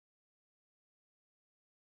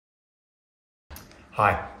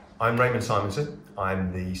Hi, I'm Raymond Simonson.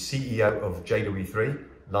 I'm the CEO of JW3,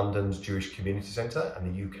 London's Jewish Community Centre and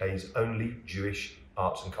the UK's only Jewish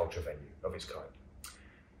arts and culture venue of its kind.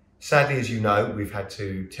 Sadly, as you know, we've had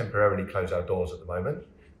to temporarily close our doors at the moment.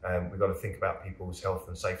 We've got to think about people's health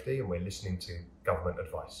and safety, and we're listening to government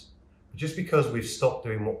advice. But just because we've stopped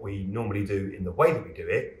doing what we normally do in the way that we do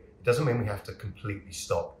it, it doesn't mean we have to completely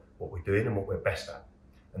stop what we're doing and what we're best at.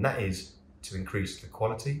 And that is to increase the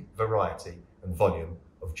quality, variety and volume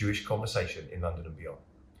of Jewish conversation in London and beyond.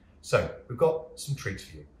 So we've got some treats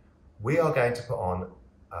for you. We are going to put on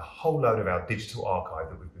a whole load of our digital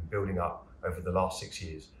archive that we've been building up over the last 6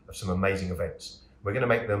 years of some amazing events. We're going to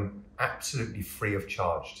make them absolutely free of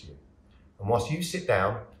charge to you. And whilst you sit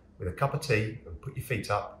down with a cup of tea and put your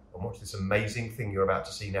feet up and watch this amazing thing you're about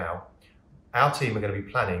to see now, our team are going to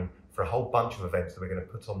be planning for a whole bunch of events that we're going to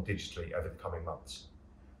put on digitally over the coming months.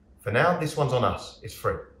 For now, this one's on us, it's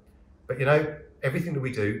free. But you know, everything that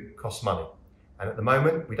we do costs money. And at the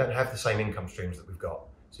moment, we don't have the same income streams that we've got.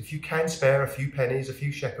 So if you can spare a few pennies, a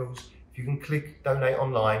few shekels, if you can click donate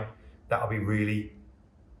online, that'll be really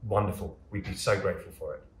wonderful. We'd be so grateful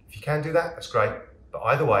for it. If you can do that, that's great. But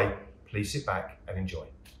either way, please sit back and enjoy.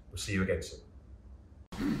 We'll see you again soon.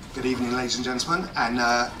 Good evening, ladies and gentlemen, and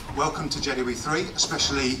welcome to JW3,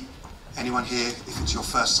 especially anyone here, if it's your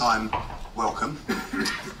first time, welcome.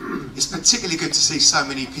 It's particularly good to see so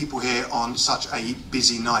many people here on such a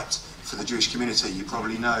busy night for the Jewish community. You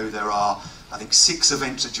probably know there are, I think, 6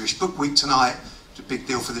 events at Jewish Book Week tonight. It's a big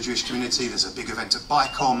deal for the Jewish community. There's a big event at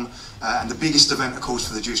BICOM, and the biggest event, of course,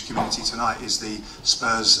 for the Jewish community tonight is the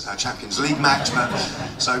Spurs Champions League match. But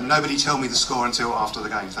so nobody tell me the score until after the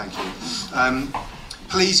game. Thank you.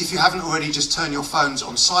 Please, if you haven't already, just turn your phones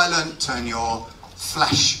on silent, turn your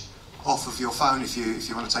flash off of your phone if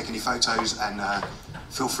you want to take any photos, and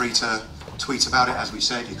feel free to tweet about it. As we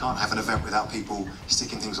said, you can't have an event without people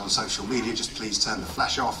sticking things on social media. Just please turn the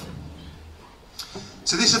flash off.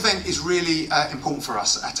 So this event is really important for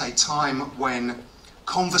us at a time when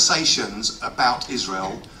conversations about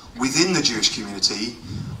Israel within the Jewish community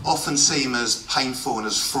often seem as painful and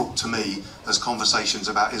as fraught to me as conversations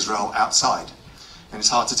about Israel outside. And it's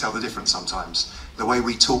hard to tell the difference sometimes. The way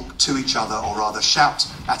we talk to each other, or rather shout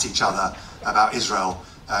at each other about Israel,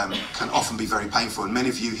 can often be very painful. And many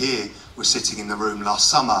of you here were sitting in the room last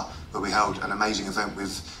summer where we held an amazing event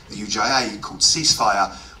with the UJA called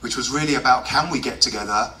Ceasefire, which was really about, can we get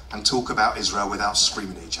together and talk about Israel without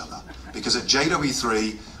screaming at each other? Because at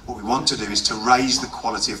JW3, what we want to do is to raise the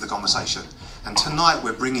quality of the conversation. And tonight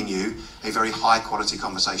we're bringing you a very high quality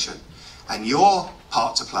conversation. And your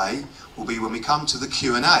part to play will be when we come to the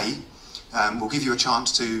Q&A. We'll give you a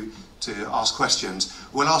chance to ask questions.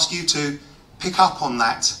 We'll ask you to pick up on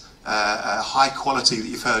that high quality that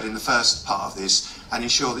you've heard in the first part of this and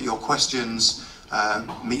ensure that your questions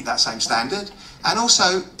meet that same standard. And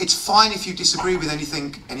also, it's fine if you disagree with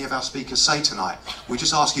anything any of our speakers say tonight. We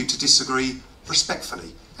just ask you to disagree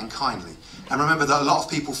respectfully and kindly. And remember that a lot of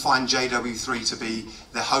people find JW3 to be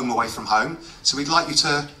their home away from home. So we'd like you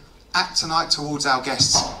to act tonight towards our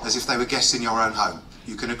guests as if they were guests in your own home.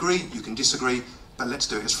 You can agree, you can disagree, but let's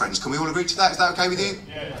do it as friends. Can we all agree to that? Is that okay with you?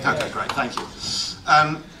 Yeah. Okay, great, thank you.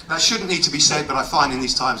 That shouldn't need to be said, but I find in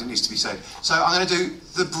these times it needs to be said. So I'm going to do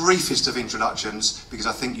the briefest of introductions because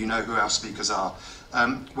I think you know who our speakers are.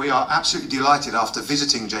 We are absolutely delighted, after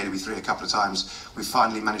visiting JW3 a couple of times, we've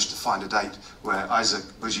finally managed to find a date where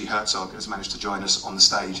Herzog has managed to join us on the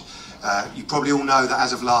stage. You probably all know that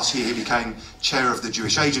as of last year he became chair of the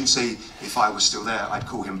Jewish Agency. If I was still there, I'd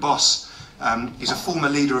call him boss. He's a former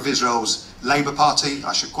leader of Israel's Labour Party.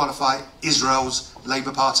 I should qualify, Israel's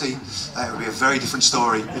Labour Party. It would be a very different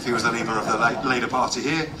story if he was the leader of the Labour Party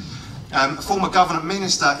here. A former government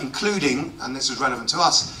minister, including, and this is relevant to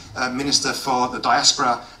us, Minister for the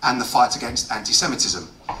Diaspora and the Fight Against Anti-Semitism.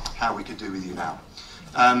 How we could do with you now.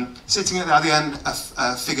 Sitting at the other end,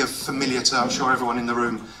 a figure familiar to, I'm sure, everyone in the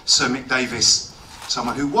room, Sir Mick Davis,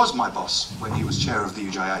 someone who was my boss when he was chair of the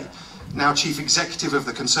UJA. Now Chief Executive of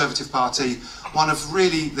the Conservative Party, one of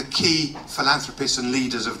really the key philanthropists and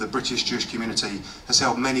leaders of the British Jewish community, has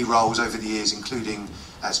held many roles over the years, including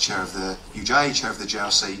as chair of the UJA, chair of the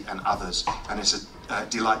JLC and others. And it's a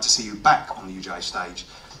delight to see you back on the UJA stage.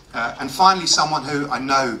 And finally, someone who I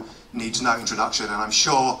know needs no introduction, and I'm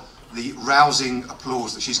sure the rousing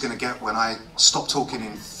applause that she's going to get when I stop talking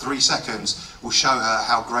in 3 seconds will show her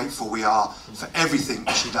how grateful we are for everything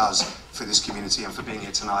that she does for this community and for being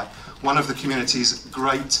here tonight. One of the community's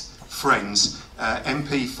great friends,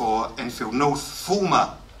 MP for Enfield North,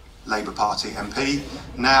 former Labour Party MP,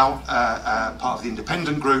 now part of the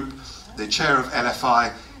independent group, the chair of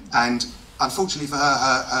LFI, and Unfortunately for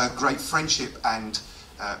her, her great friendship and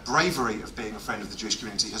bravery of being a friend of the Jewish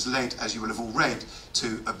community has led, as you will have all read,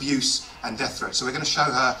 to abuse and death threats. So we're going to show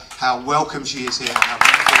her how welcome she is here and how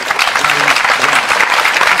wonderful.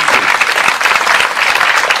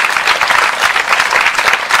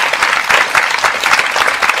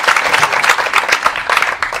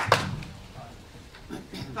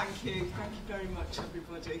 Thank you very much,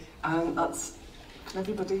 everybody. Can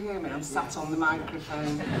everybody hear me? I'm sat on the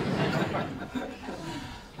microphone.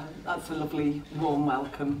 That's a lovely, warm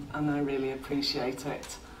welcome, and I really appreciate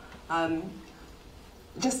it.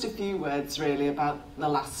 Just a few words, really, about the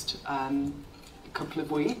last couple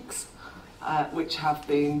of weeks, which have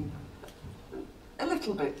been a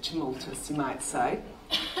little bit tumultuous, you might say.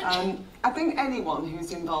 I think anyone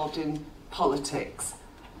who's involved in politics,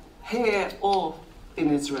 here or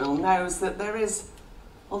in Israel, knows that there is,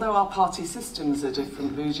 although our party systems are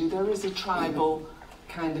different, Buji, there is a tribal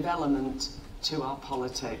kind of element to our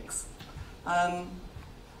politics. And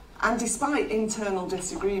despite internal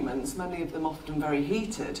disagreements, many of them often very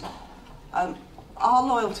heated, our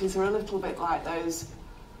loyalties are a little bit like those,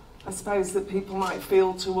 I suppose, that people might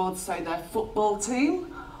feel towards, say, their football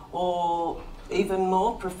team, or even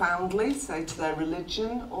more profoundly, say, to their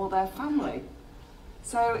religion or their family.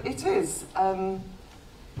 So it is a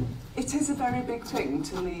very big thing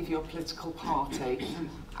to leave your political party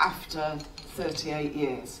after 38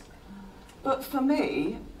 years. But for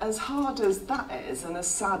me, as hard as that is, and as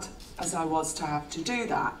sad as I was to have to do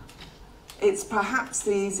that, it's perhaps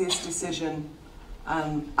the easiest decision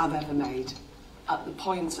I've ever made, at the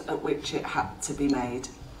point at which it had to be made.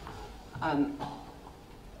 I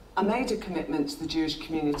made a commitment to the Jewish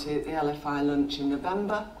community at the LFI lunch in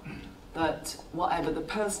November that whatever the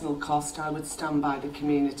personal cost, I would stand by the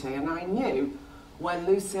community. And I knew when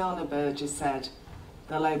Luciana Berger said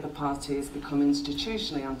the Labour Party has become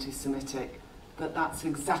institutionally anti-Semitic, that that's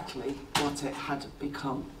exactly what it had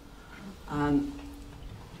become. And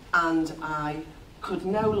I could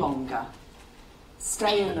no longer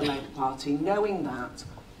stay in the Labour Party knowing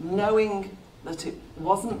that it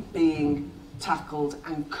wasn't being tackled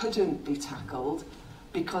and couldn't be tackled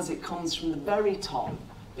because it comes from the very top,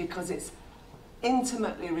 because it's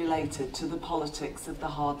intimately related to the politics of the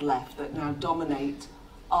hard left that now dominate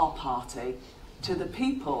our party, to the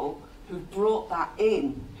people who brought that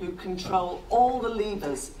in, who control all the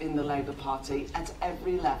levers in the Labour Party at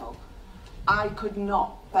every level. I could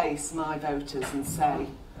not face my voters and say,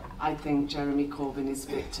 I think Jeremy Corbyn is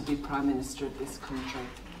fit to be Prime Minister of this country.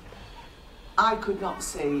 I could not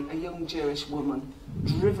see a young Jewish woman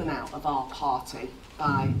driven out of our party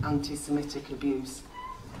by anti-Semitic abuse,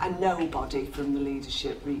 and nobody from the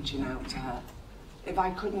leadership reaching out to her. If I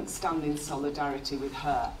couldn't stand in solidarity with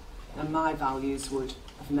her, then my values would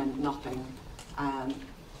have meant nothing, and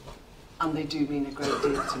they do mean a great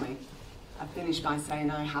deal to me. I finished by saying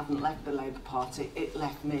I haven't left the Labour Party, it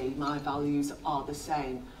left me. My values are the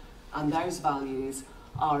same, and those values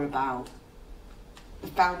are about the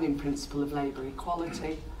founding principle of labour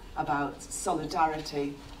equality, about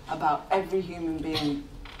solidarity, about every human being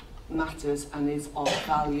matters and is of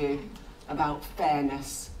value, about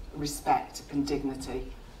fairness, respect and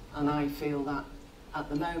dignity. And I feel that at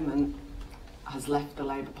the moment has left the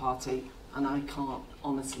Labour Party, and I can't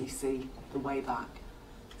honestly see the way back.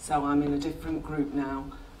 So I'm in a different group now,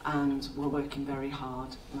 and we're working very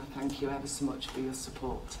hard, and I thank you ever so much for your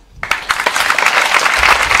support.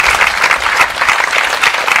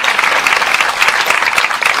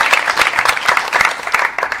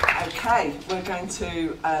 Okay, we're going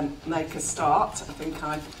to make a start. I think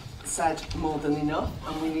I've said more than enough,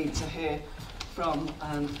 and we need to hear from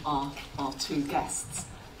our two guests.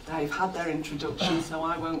 They've had their introduction, so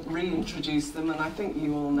I won't reintroduce them, and I think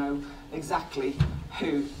you all know exactly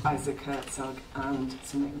who Isaac Herzog and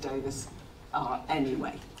Sir Mick Davis are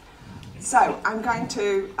anyway. So I'm going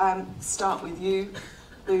to start with you,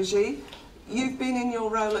 Buji. You've been in your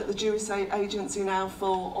role at the Jewish Agency now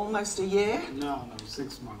for almost a year? No,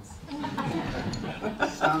 6 months.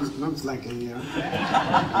 Looks like a year.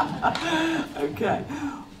 Okay.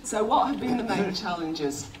 So what have been the main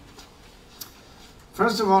challenges?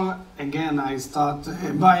 First of all, again, I start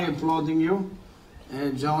by applauding you.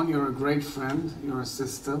 John, you're a great friend. You're a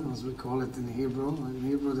sister, as we call it in Hebrew. In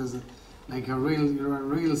Hebrew, there's you're a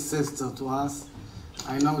real sister to us.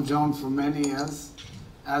 I know John for many years.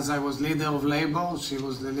 As I was leader of Labour, she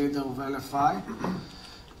was the leader of LFI.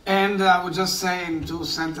 And I would just say in 2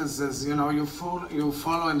 sentences, you know, you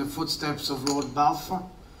follow in the footsteps of Lord Balfour,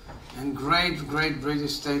 and great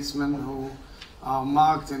British statesmen who are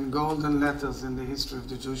marked in golden letters in the history of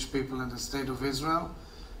the Jewish people and the State of Israel.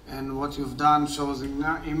 and what you've done shows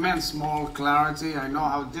immense moral clarity. I know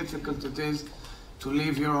how difficult it is to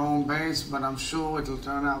leave your home base, but I'm sure it'll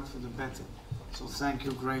turn out for the better. So thank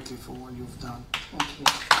you greatly for what you've done. Thank you.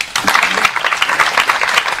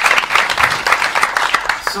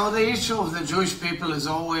 So the issue of the Jewish people is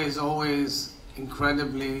always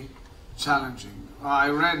incredibly challenging. I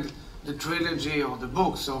read the trilogy or the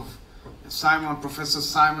books of Professor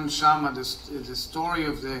Simon Schama, the story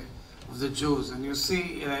of the Jews, and you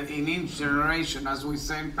see in each generation, as we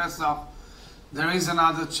say in Pesach, there is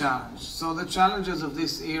another challenge. So the challenges of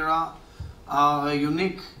this era are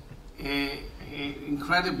unique,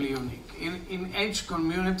 incredibly unique. In each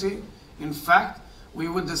community, in fact, we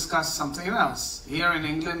would discuss something else. Here in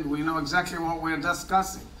England, we know exactly what we're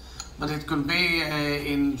discussing. But it could be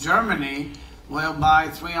in Germany, whereby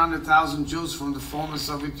 300,000 Jews from the former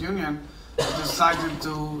Soviet Union decided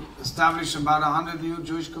to establish about 100 new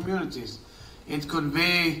Jewish communities. It could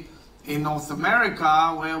be in North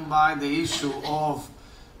America, whereby the issue of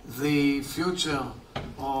the future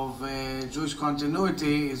of Jewish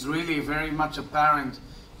continuity is really very much apparent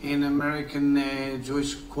in American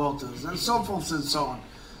Jewish quarters, and so forth and so on.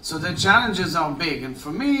 So the challenges are big, and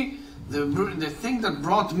for me, the thing that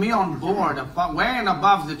brought me on board, way and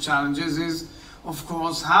above the challenges, is, of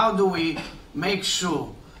course, how do we make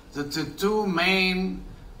sure that the two main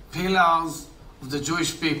pillars of the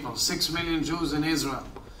Jewish people, 6 million Jews in Israel,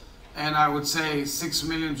 and I would say 6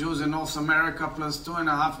 million Jews in North America, plus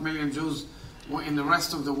 2.5 million Jews in the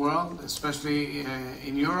rest of the world, especially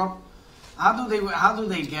in Europe, how do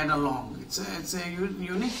they get along? It's a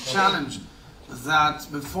unique challenge that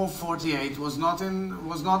before 48 was not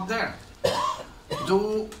there.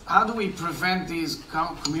 How do we prevent these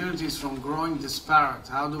communities from growing disparate?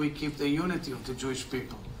 How do we keep the unity of the Jewish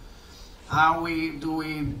people? How do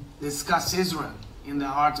we discuss Israel in the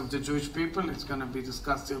heart of the Jewish people? It's going to be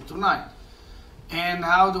discussed here tonight. And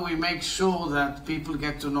how do we make sure that people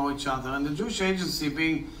get to know each other? And the Jewish Agency,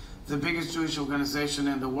 being the biggest Jewish organization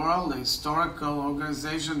in the world, a historical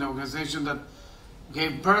organization, the organization that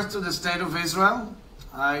gave birth to the State of Israel.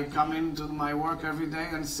 I come into my work every day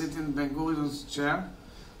and sit in Ben Gurion's chair,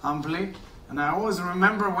 humbly, and I always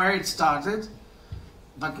remember where it started.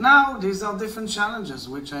 But now these are different challenges,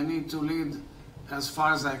 which I need to lead as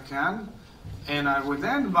far as I can. And I would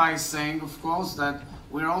end by saying, of course, that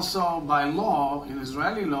we're also, by law, in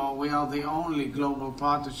Israeli law, we are the only global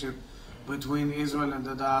partnership between Israel and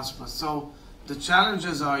the diaspora. So the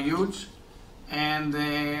challenges are huge, and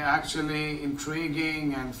they're actually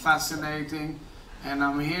intriguing and fascinating, and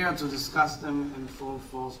I'm here to discuss them in full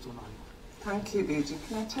force tonight. Thank you, Luigi.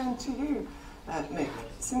 Can I turn to you, Mick?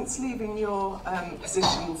 Since leaving your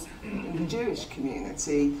positions in the Jewish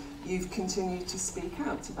community, you've continued to speak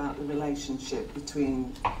out about the relationship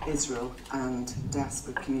between Israel and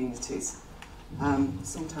diaspora communities,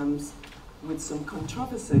 sometimes with some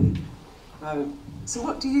controversy. So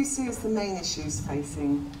what do you see as the main issues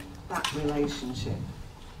facing that relationship?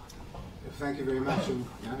 Thank you very much,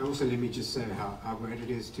 and also let me just say how great it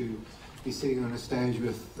is to be sitting on a stage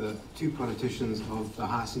with two politicians of the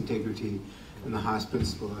highest integrity and the highest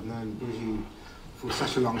principle. I've known Luigi for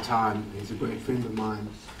such a long time. He's a great friend of mine,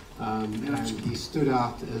 and he stood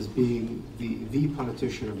out as being the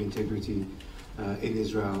politician of integrity in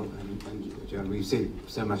Israel, and we've said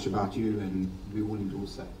so much about you, and we will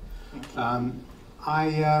endorse that.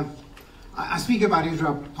 I speak about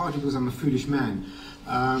Israel partly because I'm a foolish man,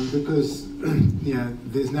 because you know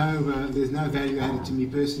there's no value added to me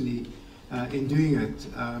personally in doing it,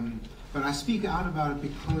 but I speak out about it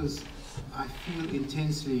because I feel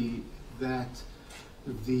intensely that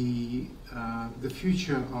the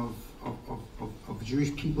future of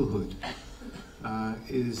Jewish peoplehood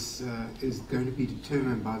is going to be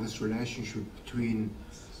determined by this relationship between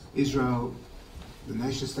Israel, the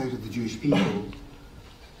nation state of the Jewish people,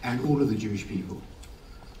 and all of the Jewish people.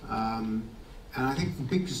 And I think the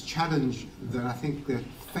biggest challenge that I think that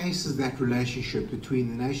faces that relationship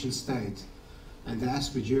between the nation state and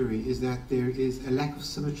diaspora Jewry is that there is a lack of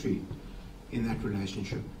symmetry in that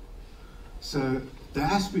relationship. So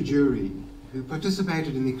diaspora Jewry, who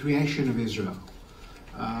participated in the creation of Israel,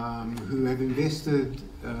 who have invested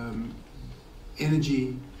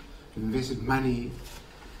energy, who've invested money,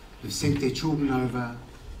 who've sent their children over,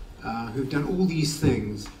 who've done all these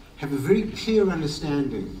things, have a very clear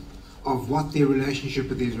understanding of what their relationship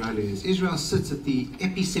with Israel is. Israel sits at the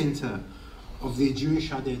epicenter of their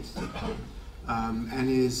Jewish identity and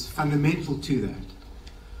is fundamental to that.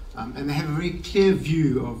 And they have a very clear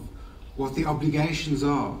view of what the obligations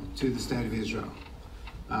are to the State of Israel.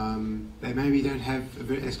 They maybe don't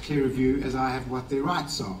have as clear a view as I have what their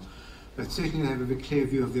rights are. but certainly they have a very clear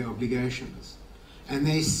view of their obligations. And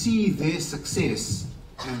they see their success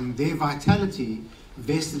and their vitality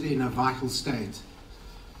vested in a vital state.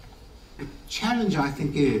 The challenge, I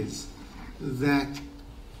think, is that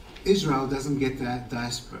Israel doesn't get that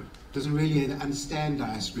diaspora, doesn't really understand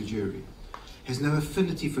diaspora Jewry, has no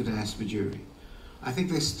affinity for diaspora Jewry. I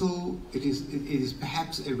think there's still, it is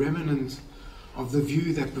perhaps a remnant of the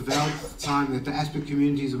view that prevailed at the time that diaspora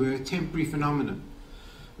communities were a temporary phenomenon,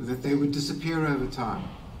 that they would disappear over time,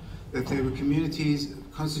 that they were communities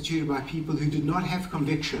constituted by people who did not have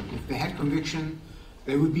conviction. If they had conviction,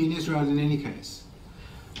 they would be in Israel in any case.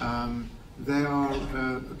 They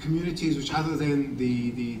are communities which, other than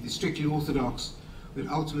the strictly Orthodox, would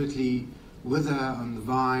ultimately wither on the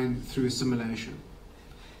vine through assimilation.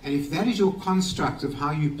 And if that is your construct of how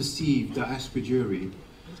you perceive diaspora Jewry,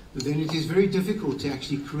 then it is very difficult to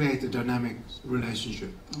actually create a dynamic relationship.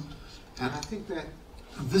 And I think that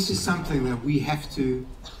this is something that we have to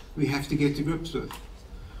get to grips with.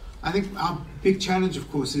 I think our big challenge, of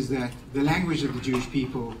course, is that the language of the Jewish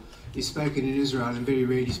people is spoken in Israel and very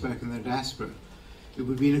rarely spoken in the diaspora. It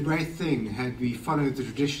would have been a great thing had we followed the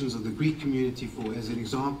traditions of the Greek community, for as an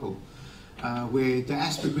example, where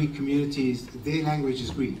diaspora Greek communities, their language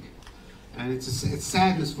is Greek. And it's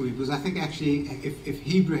sadness for me, because I think actually if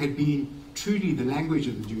Hebrew had been truly the language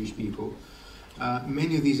of the Jewish people,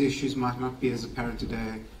 many of these issues might not be as apparent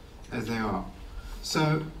today as they are.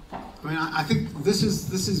 So, I mean, I think this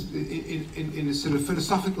is in a sort of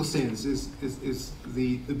philosophical sense is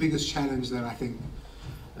the biggest challenge that I think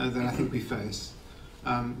we face.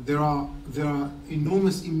 There are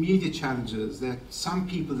enormous immediate challenges that some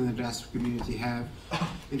people in the diaspora community have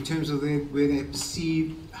in terms of where they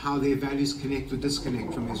perceive how their values connect or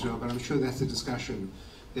disconnect from Israel, but I'm sure that's a discussion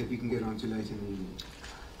that we can get onto later in the evening.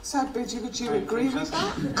 So, would you agree with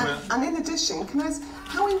that? And in addition, can I ask,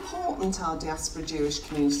 how important are diaspora Jewish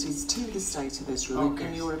communities to the State of Israel,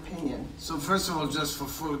 in your opinion? So first of all, just for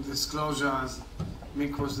full disclosure, as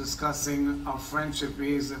Mick was discussing, our friendship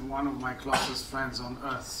is one of my closest friends on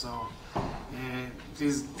earth, so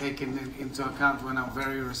please take it into account when I'm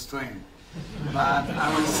very restrained. But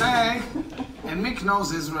I would say, and Mick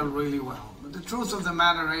knows Israel really well, but the truth of the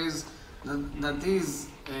matter is that these,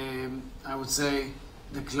 I would say,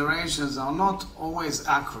 declarations are not always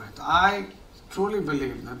accurate. I truly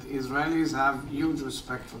believe that Israelis have huge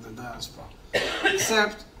respect for the diaspora,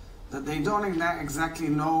 except that they don't exactly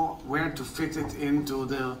know where to fit it into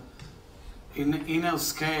the inner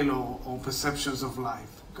scale or perceptions of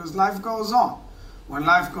life. Because life goes on. When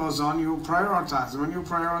life goes on, you prioritize. When you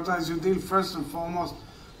prioritize, you deal first and foremost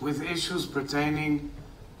with issues pertaining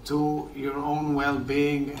to your own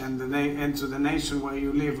well-being and to the nation where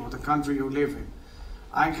you live or the country you live in.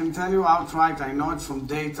 I can tell you outright, I know it from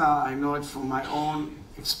data, I know it from my own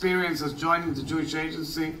experience as joining the Jewish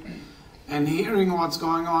Agency and hearing what's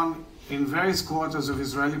going on in various quarters of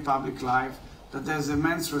Israeli public life, that there's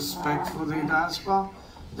immense respect for the diaspora.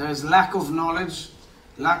 There's lack of knowledge,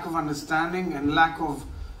 lack of understanding, and lack of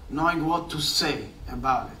knowing what to say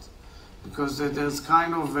about it. Because there's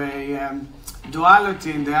kind of a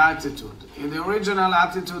duality in the attitude. The original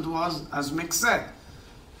attitude was, as Mick said,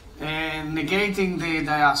 negating the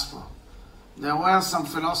diaspora. There were some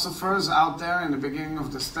philosophers out there in the beginning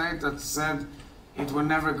of the state that said it will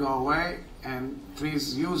never go away and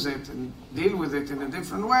please use it and deal with it in a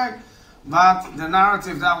different way. But the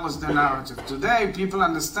narrative, that was the narrative. Today, people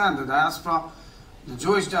understand the diaspora, the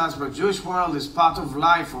Jewish diaspora, Jewish world is part of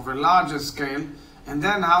life of a larger scale. And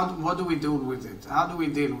then what do we do with it? How do we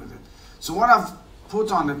deal with it? So what I've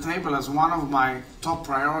put on the table as one of my top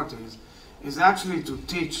priorities is actually to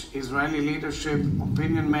teach Israeli leadership,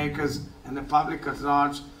 opinion makers, and the public at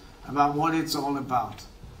large about what it's all about.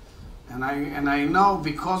 And I know,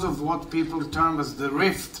 because of what people term as the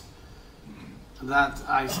rift, that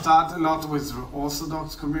I start a lot with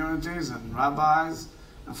Orthodox communities and rabbis,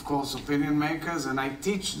 of course opinion makers, and I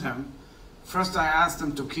teach them. First I ask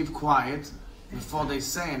them to keep quiet before they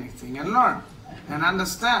say anything and learn and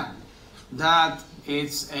understand that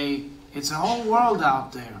it's a whole world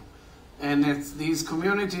out there. And these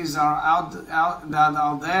communities are that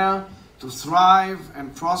are there to thrive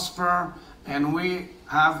and prosper, and we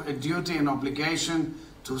have a duty and obligation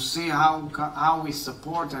to see how we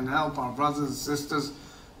support and help our brothers and sisters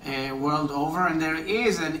world over. And there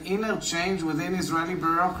is an inner change within Israeli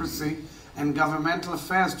bureaucracy and governmental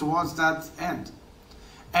affairs towards that end.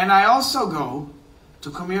 And I also go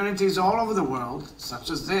to communities all over the world,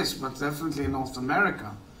 such as this, but definitely in North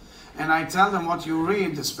America, and I tell them what you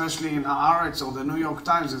read, especially in Haaretz or the New York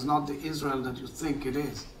Times, is not the Israel that you think it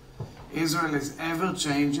is. Israel is ever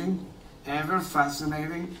changing, ever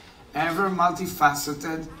fascinating, ever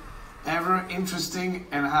multifaceted, ever interesting,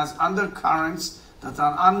 and has undercurrents that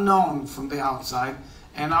are unknown from the outside,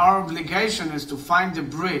 and our obligation is to find a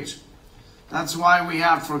bridge. That's why we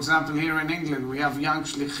have, for example, here in England, we have young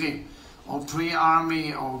shlichim, or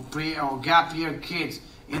pre-army, or gap year kids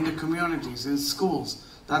in the communities, in schools.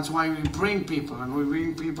 That's why we bring people, and we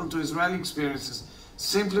bring people to Israeli experiences,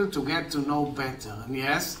 simply to get to know better. And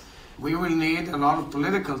yes, we will need a lot of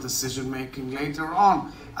political decision-making later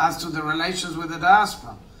on as to the relations with the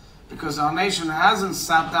diaspora, because our nation hasn't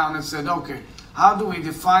sat down and said, okay, how do we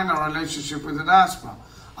define our relationship with the diaspora?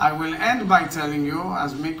 I will end by telling you,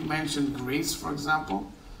 as Mick mentioned Greece, for example,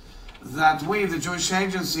 that we, the Jewish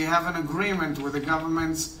Agency, have an agreement with the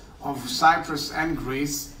governments of Cyprus and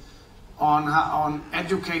Greece on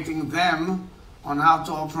educating them on how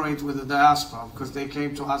to operate with the diaspora, because they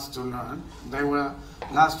came to us to learn. They were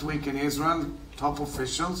last week in Israel, top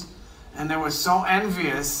officials, and they were so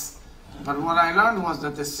envious. But what I learned was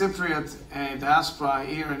that the Cypriot diaspora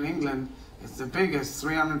here in England is the biggest,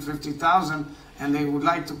 350,000, and they would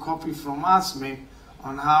like to copy from us, Mick,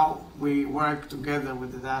 on how we work together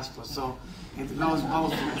with the diaspora. So it goes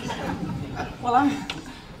both ways. Well,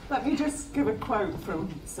 let me just give a quote from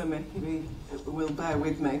Sir Mick, if he will bear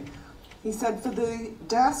with me. He said, for the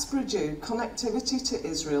diaspora Jew, connectivity to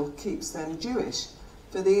Israel keeps them Jewish.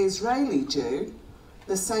 For the Israeli Jew,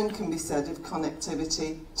 the same can be said of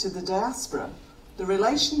connectivity to the diaspora. The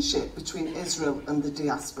relationship between Israel and the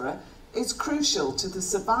diaspora is crucial to the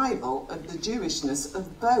survival of the Jewishness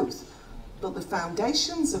of both. But the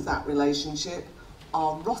foundations of that relationship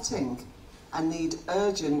are rotting and need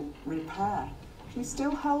urgent repair. Do you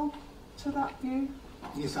still hold to that view?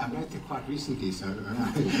 Yes, I wrote it quite recently, so I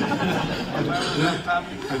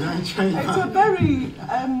don't change. It's a very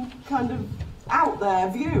kind of out there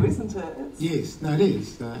view, isn't it? Yes, no, it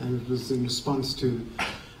is, and it was in response to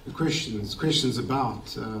the questions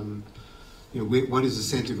about what is the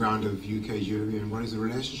centre ground of UK Jewry and what is the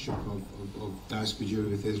relationship of diaspora Jewry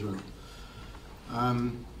with Israel.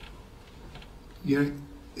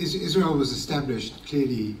 Israel was established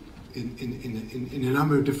clearly in a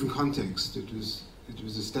number of different contexts. It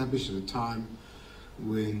was established at a time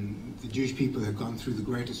when the Jewish people had gone through the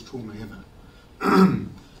greatest trauma ever.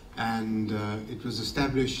 And it was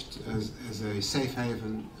established as a safe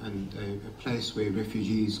haven and a place where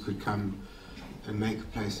refugees could come and make a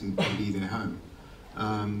place and be their home.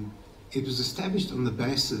 It was established on the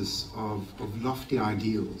basis of lofty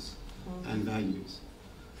ideals and values,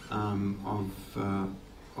 of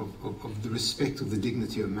the respect of the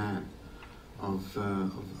dignity of man, of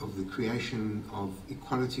the creation of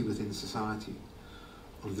equality within society,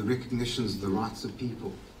 of the recognitions of the rights of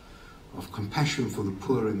people, of compassion for the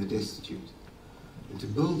poor and the destitute, and to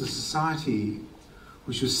build a society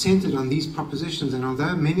which was centered on these propositions. And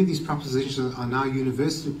although many of these propositions are now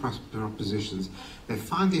universal propositions, they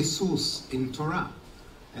find their source in Torah,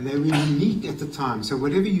 and they were unique at the time. So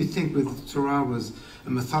whatever you think whether the Torah was a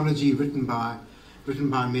mythology written by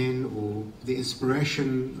men or the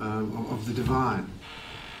inspiration of the divine,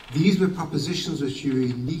 these were propositions which were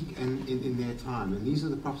unique in their time, and these are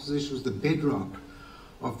the propositions, the bedrock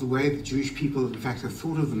of the way the Jewish people, in fact, have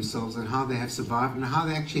thought of themselves and how they have survived and how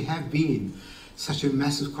they actually have been such a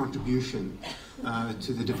massive contribution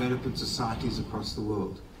to the development societies across the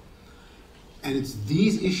world. And it's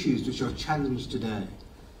these issues which are challenged today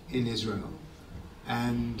in Israel.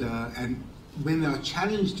 And when they are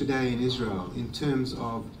challenged today in Israel in terms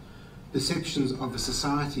of perceptions of a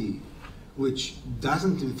society which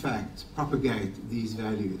doesn't, in fact, propagate these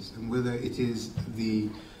values, and whether it is the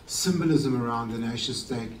symbolism around the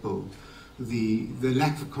nation-state build, the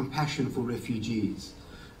lack of compassion for refugees,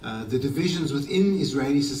 the divisions within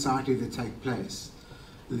Israeli society that take place,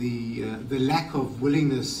 the lack of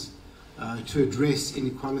willingness to address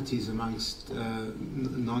inequalities amongst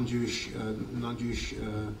non-Jewish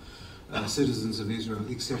citizens of Israel,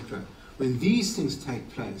 etc. When these things take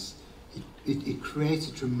place, it creates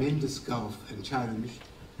a tremendous gulf and challenge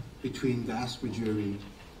between diaspora Jewry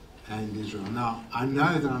and Israel. Now, I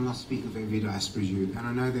know that I'm not speaking for every diaspora Jew, and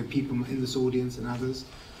I know there are people in this audience and others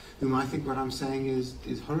who might think what I'm saying is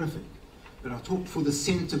horrific. But I talk for the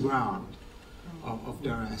center ground of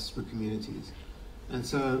diaspora communities. And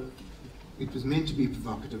so it was meant to be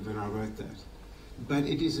provocative when I wrote that. But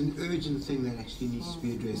it is an urgent thing that actually needs to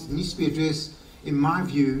be addressed. It needs to be addressed, in my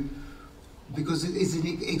view, because it is an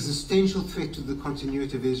existential threat to the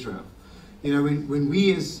continuity of Israel. You know, when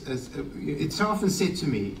we it's so often said to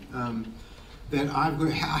me that I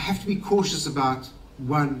have to be cautious about,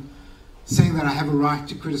 one, saying that I have a right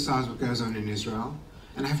to criticize what goes on in Israel,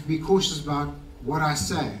 and I have to be cautious about what I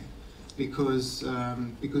say, because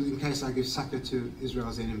in case I give succor to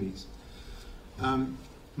Israel's enemies.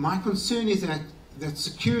 My concern is that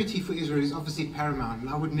security for Israel is obviously paramount, and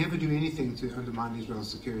I would never do anything to undermine Israel's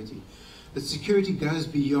security. But security goes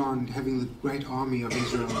beyond having the great army of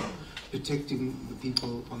Israel protecting the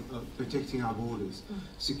people, protecting our borders.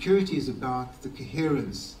 Security is about the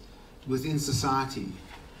coherence within society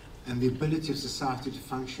and the ability of society to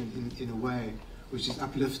function in a way which is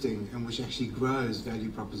uplifting and which actually grows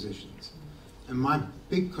value propositions. And my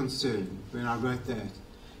big concern when I wrote that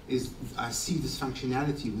is I see this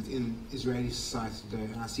functionality within Israeli society today,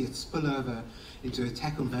 and I see it spill over into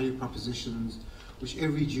attack on value propositions which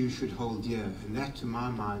every Jew should hold dear, and that, to my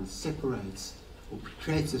mind, separates or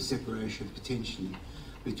creates a separation potentially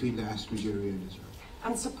between diaspora Jewry and Israel.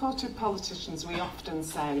 And supportive politicians, we often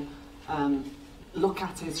say, look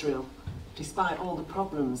at Israel. Despite all the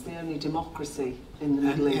problems, the only democracy in the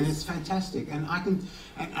Middle East. And it's fantastic. And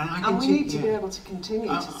we need to be able to continue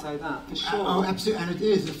to say that, for sure. Oh, absolutely. And it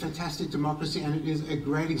is a fantastic democracy, and it is a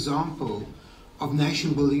great example of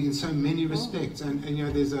nation building in so many respects. And you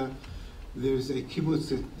know, there's a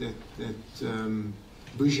kibbutz that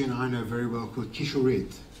Bougie and I know very well called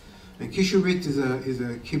Kishorit. And Kishorit is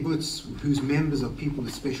a kibbutz whose members are people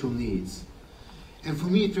with special needs. And for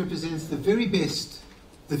me, it represents the very best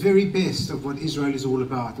of what Israel is all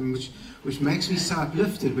about, and which makes me so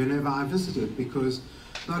uplifted whenever I visit it, because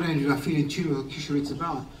not only do I feel in tune with what Kishorit's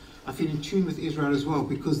about, I feel in tune with Israel as well,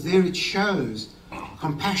 because there it shows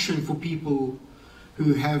compassion for people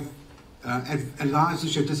who have lives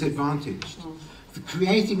which are disadvantaged, for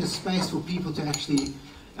creating a space for people to actually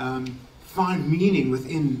find meaning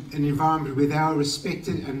within an environment where they are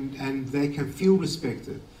respected and they can feel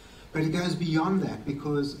respected. But it goes beyond that,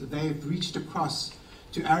 because they've reached across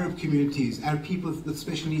to Arab communities, Arab people with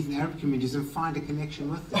special needs in Arab communities, and find a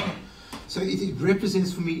connection with them. So it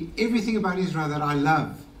represents for me everything about Israel that I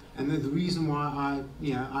love, and the reason why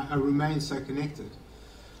I remain so connected.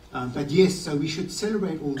 But yes, so we should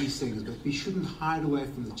celebrate all these things, but we shouldn't hide away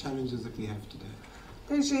from the challenges that we have today.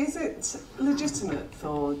 Bougie, is it legitimate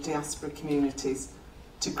for diaspora communities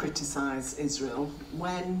to criticise Israel?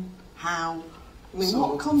 When? How? I mean,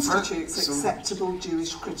 what constitutes acceptable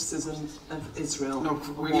Jewish criticism of Israel? Look,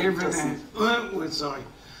 we live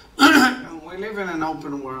in an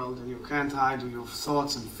open world, and you can't hide your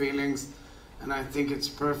thoughts and feelings. And I think it's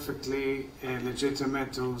perfectly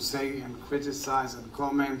legitimate to say and criticize and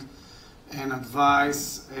comment and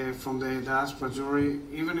advise from the diaspora Jewry,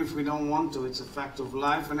 even if we don't want to. It's a fact of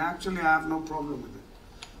life, and actually I have no problem with it.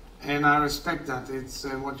 And I respect that. It's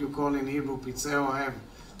what you call in Hebrew, pitzei ohev,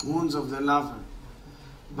 wounds of the lover.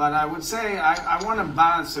 But I would say I want to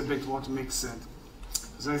balance a bit what Mick said.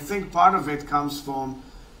 Because I think part of it comes from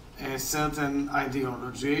a certain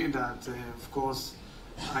ideology that, of course,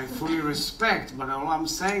 I fully respect. But all I'm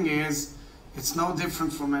saying is it's no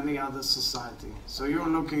different from any other society. So you're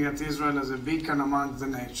looking at Israel as a beacon among the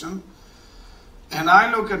nation. And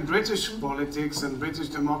I look at British politics and British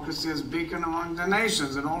democracy as beacon among the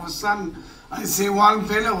nations. And all of a sudden, I see one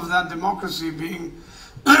pillar of that democracy being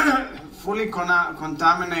fully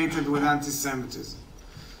contaminated with anti-Semitism.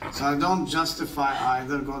 So I don't justify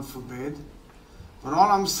either, God forbid. But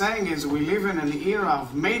all I'm saying is we live in an era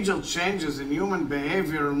of major changes in human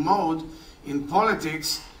behavioral mode in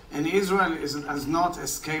politics, and Israel has not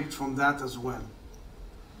escaped from that as well.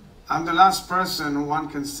 I'm the last person who one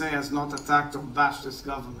can say has not attacked or bashed this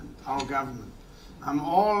government, our government. I'm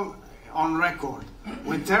all on record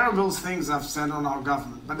with terrible things I've said on our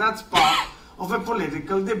government. But that's part of a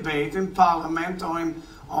political debate in parliament or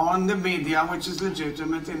on the media, which is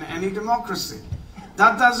legitimate in any democracy.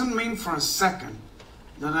 That doesn't mean for a second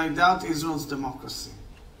that I doubt Israel's democracy.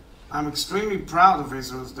 I'm extremely proud of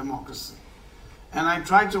Israel's democracy. And I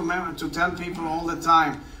try to tell people all the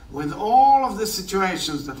time, with all of the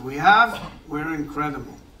situations that we have, we're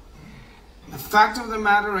incredible. The fact of the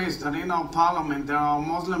matter is that in our parliament there are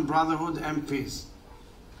Muslim Brotherhood MPs.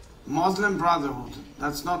 Muslim Brotherhood.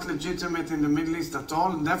 That's not legitimate in the Middle East at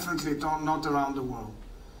all, and definitely not around the world.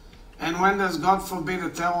 And when there's, God forbid, a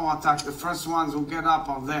terror attack, the first ones who get up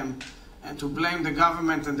are them, and to blame the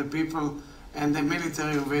government and the people and the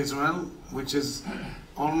military of Israel, which is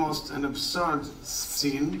almost an absurd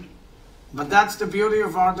scene. But that's the beauty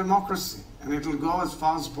of our democracy, and it will go as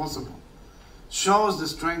far as possible. Shows the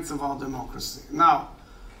strength of our democracy. Now,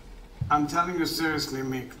 I'm telling you seriously,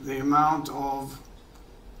 Mick, the amount of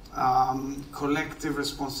collective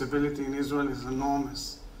responsibility in Israel is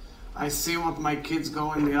enormous. I see what my kids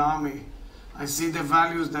go in the army. I see the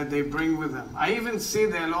values that they bring with them. I even see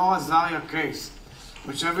the Elor Azaria case,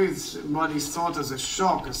 which everybody thought as a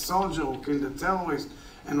shock, a soldier who killed a terrorist,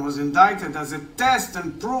 and was indicted as a test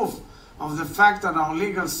and proof of the fact that our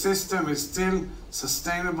legal system is still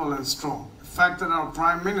sustainable and strong. The fact that our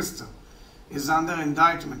Prime Minister is under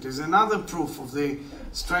indictment is another proof of the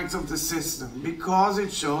strength of the system, because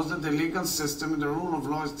it shows that the legal system and the rule of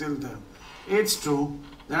law is still there. It's true,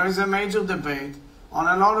 there is a major debate on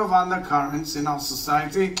a lot of undercurrents in our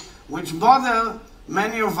society which bother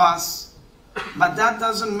many of us, but that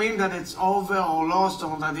doesn't mean that it's over or lost,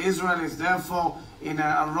 or that Israel is therefore in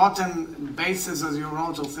a rotten basis, as you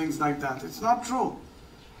wrote, or things like that. It's not true.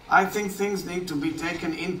 I think things need to be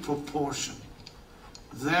taken in proportion.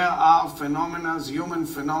 There are phenomena, human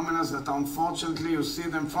phenomena, that unfortunately you see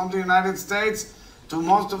them from the United States to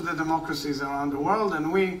most of the democracies around the world,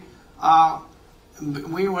 and we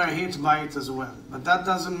were hit by it as well. But that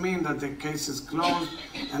doesn't mean that the case is closed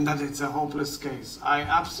and that it's a hopeless case. I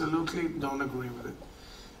absolutely don't agree with it.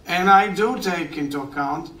 And I do take into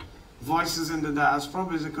account voices in the diaspora,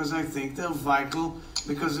 because I think they're vital,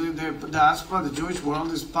 because the diaspora, the Jewish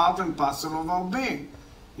world, is part and parcel of our being.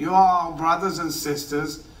 You are our brothers and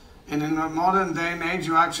sisters, and in a modern day and age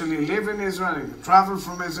you actually live in Israel, you travel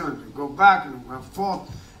from Israel, you go back, and you have forth,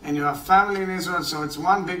 and you have family in Israel, so it's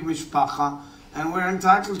one big mishpacha, and we're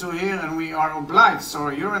entitled to hear, and we are obliged,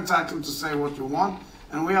 sorry, you're entitled to say what you want,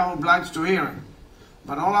 and we are obliged to hear it.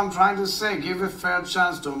 But all I'm trying to say, give a fair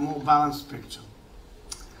chance to a more balanced picture.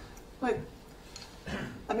 Look,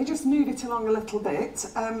 let me just move it along a little bit.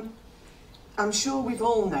 I'm sure we've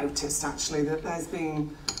all noticed, actually, that there's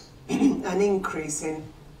been an increase in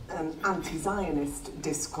anti-Zionist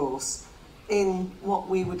discourse in what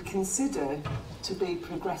we would consider to be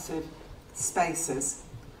progressive spaces.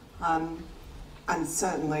 And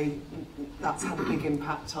certainly that's had a big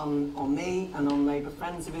impact on me and on Labour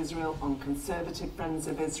Friends of Israel, on Conservative Friends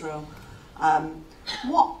of Israel.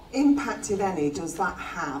 What impact, if any, does that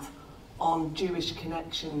have on Jewish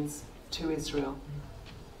connections to Israel?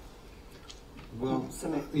 Well,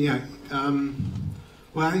 yeah.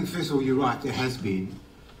 Well, I think first of all, you're right. There has been,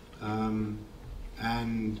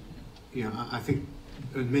 and you know, I think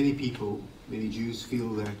many people, many Jews,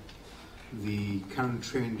 feel that the current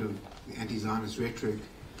trend of anti-Zionist rhetoric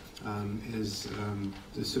is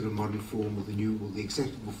the sort of modern form, or the new, or the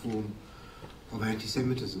acceptable form of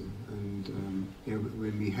anti-Semitism. And you know,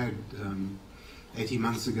 when we had 18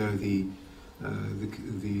 months ago the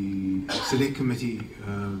Select Committee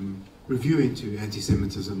review into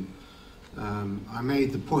anti-Semitism, I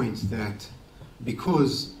made the point that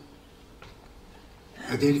because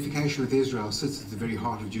identification with Israel sits at the very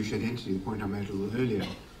heart of Jewish identity, the point I made a little earlier,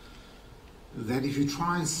 that if you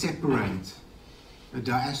try and separate a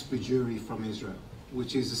diaspora Jewry from Israel,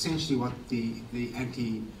 which is essentially what the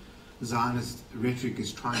anti-Zionist rhetoric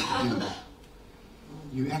is trying to do,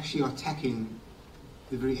 you actually are attacking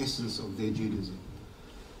the very essence of their Judaism.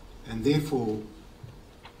 And therefore,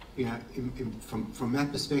 you know, from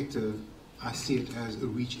that perspective, I see it as a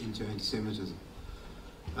reach into anti-Semitism.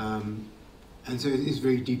 And so it is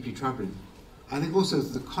very deeply troubling. I think also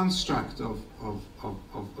the construct of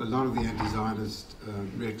a lot of the anti-Zionist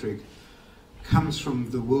rhetoric comes from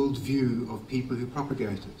the worldview of people who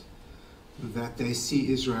propagate it, that they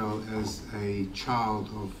see Israel as a child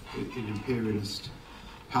of an imperialist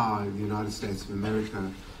power in the United States of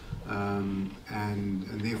America, and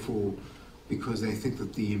therefore, because they think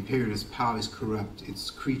that the imperialist power is corrupt, its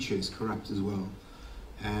creature is corrupt as well,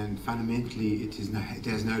 and fundamentally it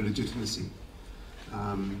has no legitimacy.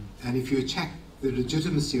 And if you attack the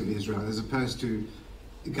legitimacy of Israel as opposed to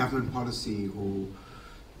government policy or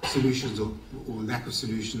solutions or lack of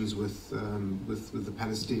solutions with the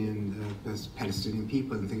Palestinian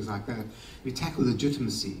people and things like that, if you tackle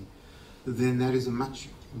legitimacy, then that is a much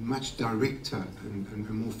directer and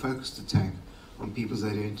more focused attack on people's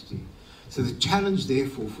identity. So the challenge,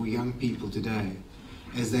 therefore, for young people today,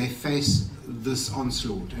 as they face this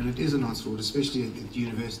onslaught, and it is an onslaught, especially at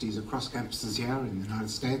universities across campuses here in the United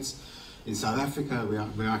States, in South Africa,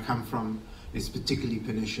 where I come from, it's particularly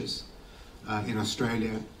pernicious. In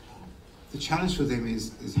Australia, the challenge for them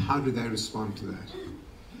is how do they respond to that?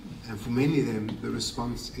 And for many of them, the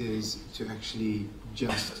response is to actually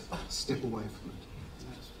just step away from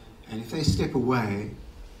it. And if they step away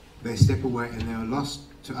and they are lost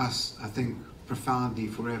to us, I think, profoundly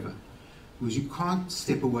forever. Because you can't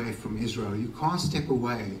step away from Israel. You can't step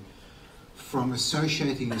away from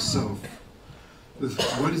associating yourself with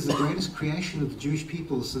what is the greatest creation of the Jewish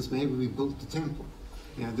people since maybe we built the temple.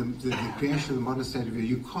 You know, the creation of the modern state of Israel.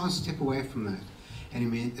 You can't step away from that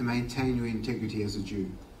and maintain your integrity as a Jew.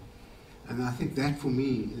 And I think that, for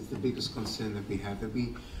me, is the biggest concern that we have, that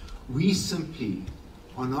we simply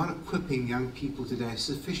are not equipping young people today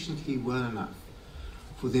sufficiently well enough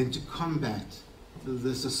for them to combat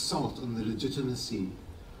this assault on the legitimacy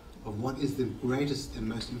of what is the greatest and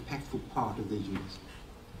most impactful part of their Judaism?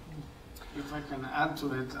 If I can add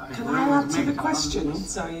to it, can I add to the question?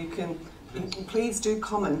 So you can, please do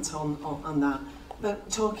comment on that. But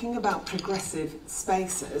talking about progressive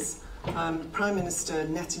spaces, Prime Minister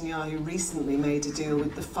Netanyahu recently made a deal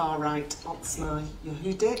with the far-right Otzma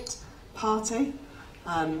Yehudit party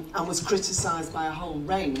and was criticised by a whole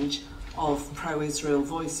range of pro-Israel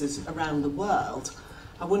voices around the world.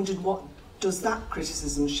 I wondered, what does that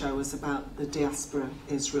criticism show us about the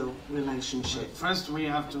diaspora-Israel relationship? First, we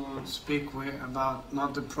have to speak about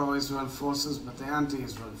not the pro-Israel forces, but the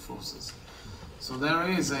anti-Israel forces. So there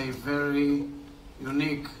is a very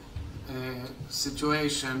unique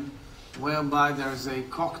situation whereby there is a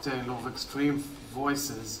cocktail of extreme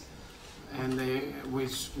voices, and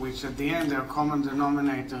which at the end their common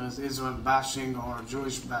denominator is Israel bashing or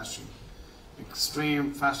Jewish bashing.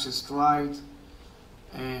 Extreme fascist right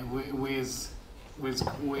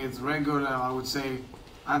with regular, I would say,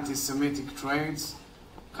 anti-Semitic traits,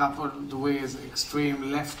 coupled with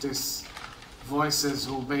extreme leftist voices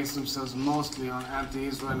who base themselves mostly on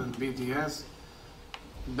anti-Israel and BDS,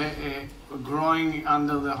 growing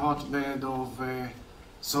under the hotbed of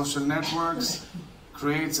social networks,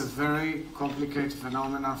 creates a very complicated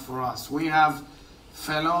phenomenon for us. We have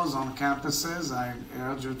fellows on campuses. I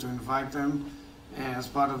urge you to invite them as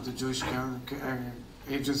part of the Jewish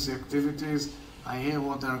agency activities. I hear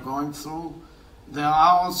what they're going through. There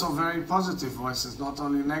are also very positive voices, not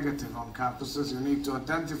only negative on campuses. You need to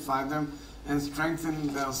identify them and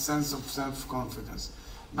strengthen their sense of self-confidence.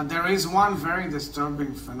 But there is one very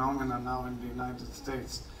disturbing phenomenon now in the United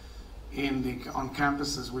States on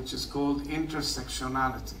campuses, which is called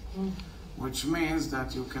intersectionality, which means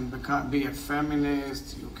that you can be a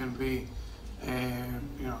feminist, you can be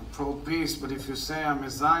pro-peace, but if you say I'm a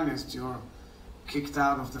Zionist, you're kicked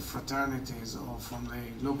out of the fraternities or from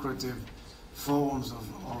the lucrative forums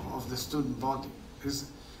of the student body.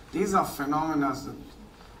 These are phenomena that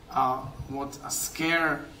are what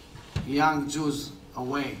scare young Jews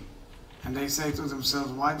away. And they say to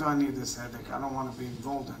themselves, why do I need this headache? I don't want to be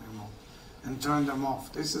involved anymore. And turn them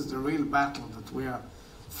off. This is the real battle that we are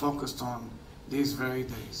focused on these very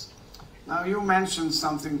days. Now, you mentioned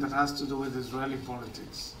something that has to do with Israeli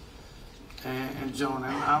politics. And John,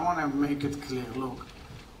 and I want to make it clear, look,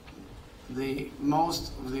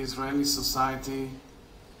 most of the Israeli society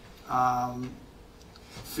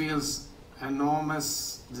feels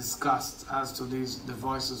enormous disgust as to the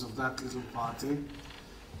voices of that little party.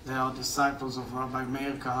 They are disciples of Rabbi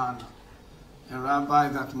Meir Kahane, a rabbi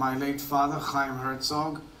that my late father, Chaim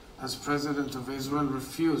Herzog, as president of Israel,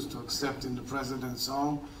 refused to accept in the president's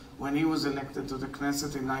home when he was elected to the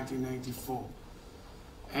Knesset in 1984.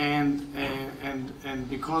 And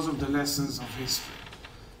because of the lessons of history.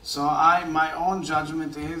 So my own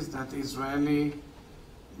judgment is that Israeli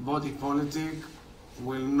body politic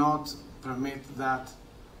will not permit that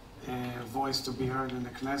voice to be heard in the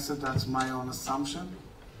Knesset. That's my own assumption.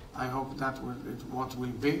 I hope that what will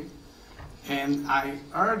be. And I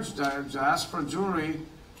urge the diaspora Jewry,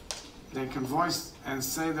 they can voice and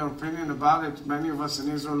say their opinion about it. Many of us in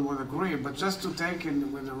Israel will agree, but just to take it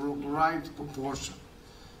with the right proportion.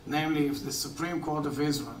 Namely, if the Supreme Court of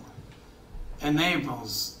Israel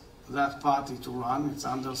enables that party to run, it's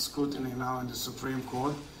under scrutiny now in the Supreme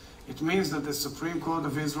Court, it means that the Supreme Court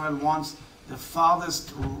of Israel wants the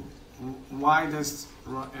farthest, widest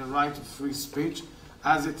right of free speech,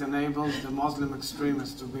 as it enables the Muslim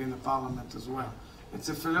extremists to be in the parliament as well. It's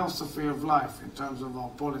a philosophy of life in terms of our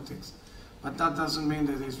politics. But that doesn't mean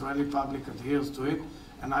that the Israeli public adheres to it.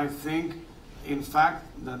 And I think, in fact,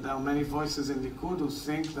 that there are many voices in Likud who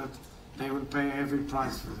think that they will pay a heavy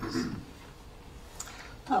price for this.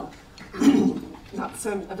 Well, that's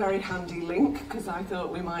a very handy link, because I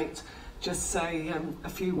thought we might just say a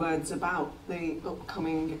few words about the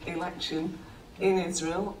upcoming election in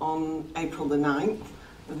Israel on April the 9th.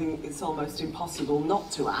 I think it's almost impossible not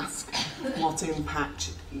to ask, what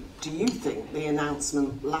impact do you think the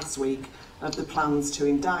announcement last week of the plans to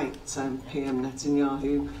indict PM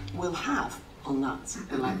Netanyahu will have on that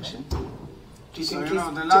election? Do you think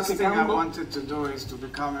the last thing I wanted to do is to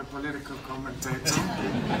become a political commentator.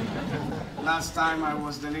 Last time I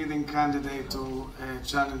was the leading candidate to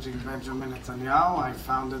challenging Benjamin Netanyahu. I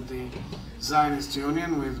founded the Zionist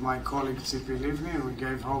Union with my colleague Tzipi Livni, and we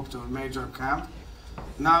gave hope to a major camp.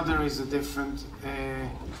 Now there is a different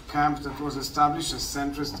camp that was established, a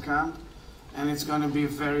centrist camp, and it's going to be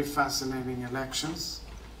very fascinating elections.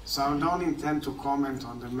 So I don't intend to comment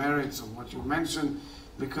on the merits of what you mentioned.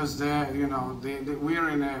 because we're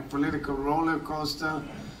in a political roller coaster.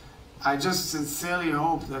 I just sincerely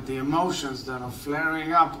hope that the emotions that are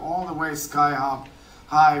flaring up all the way sky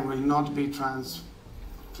high will not be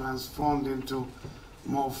transformed into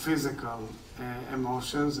more physical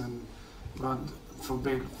emotions, and God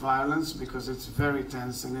forbid violence, because it's very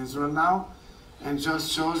tense in Israel now, and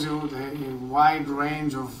just shows you the wide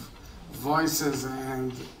range of voices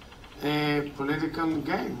and a political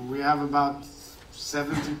game. We have about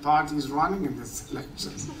 70 parties running in this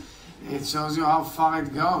election. It shows you how far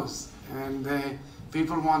it goes, and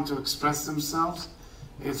people want to express themselves.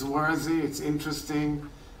 It's worthy, it's interesting.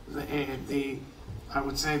 I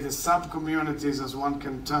would say the sub-communities, as one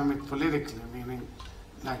can term it politically, meaning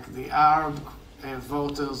like the Arab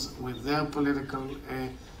voters with their political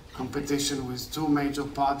competition with two major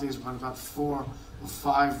parties, but about 4 or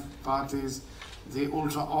 5 parties, the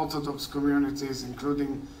ultra-Orthodox communities,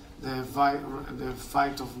 including the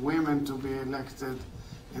fight of women to be elected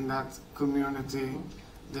in that community.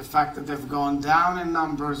 The fact that they've gone down in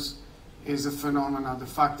numbers is a phenomenon. The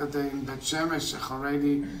fact that in Bet Shemesh, a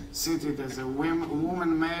Haredi city, there's a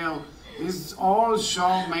woman mayor, these all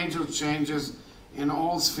show major changes in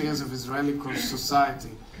all spheres of Israeli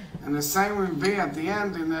society. And the same will be at the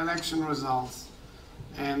end in the election results.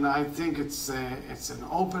 And I think it's an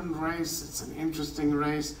open race, it's an interesting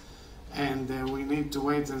race, and we need to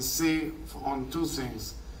wait and see on 2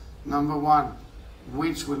 things. Number 1,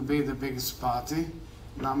 which will be the biggest party?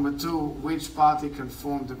 Number 2, which party can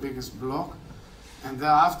form the biggest bloc? And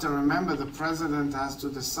thereafter, remember, the president has to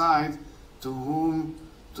decide to whom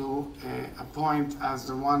to appoint as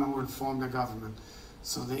the one who will form the government.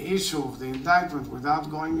 So the issue of the indictment, without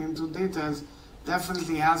going into details,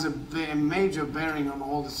 definitely has a major bearing on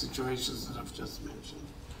all the situations that I've just mentioned.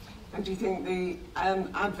 And do you think the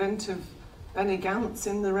advent of Benny Gantz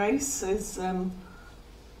in the race is...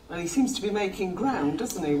 well, he seems to be making ground,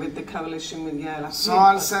 doesn't he, with the coalition with Yair Lapid? So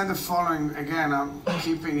I'll say the following. Again, I'm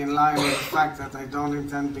keeping in line with the fact that I don't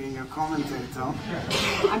intend being a commentator.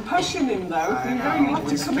 I'm pushing him, though. You have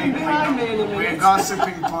to come in behind me in a minute. We're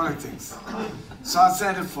gossiping politics. So I'll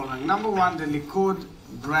say the following. Number 1, the Likud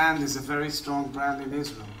brand is a very strong brand in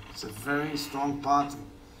Israel. It's a very strong party.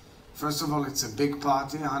 First of all, it's a big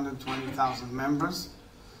party, 120,000 members.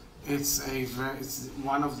 It's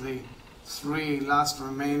one of the 3 last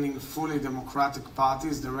remaining fully democratic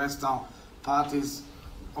parties. The rest are parties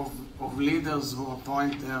of leaders who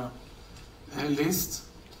appoint their list.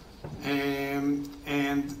 And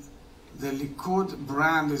the Likud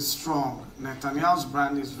brand is strong. Netanyahu's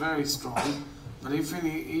brand is very strong. But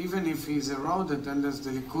even if he's eroded, then there's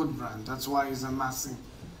the Likud brand. That's why he's amassing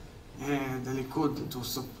the Likud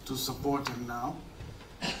to support him now.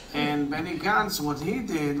 And Benny Gantz, what he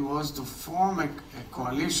did was to form a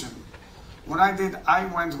coalition. What I did, I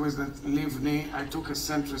went with Livni. I took a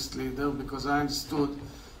centrist leader because I understood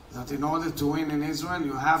that in order to win in Israel,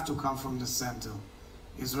 you have to come from the center.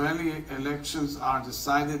 Israeli elections are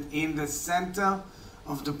decided in the center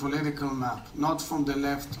of the political map, not from the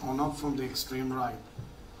left or not from the extreme right.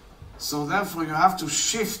 So therefore, you have to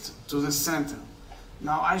shift to the center.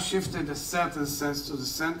 Now, I shifted a certain sense to the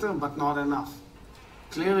center, but not enough.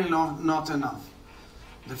 Clearly not enough.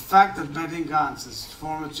 The fact that Benny Gantz is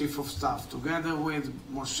former chief of staff, together with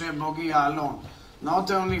Moshe Bogi Ya'alon, not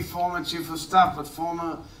only former chief of staff, but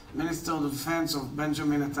former minister of defense of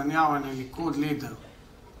Benjamin Netanyahu and a Likud leader,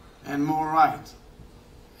 and more right,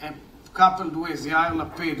 and coupled with Yair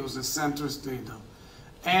Lapid, who's a centrist leader,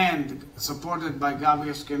 and supported by Gabi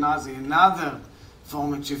Ashkenazi, another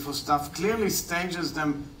former chief of staff, clearly stages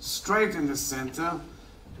them straight in the center,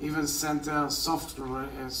 even center soft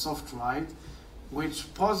right,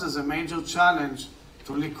 which poses a major challenge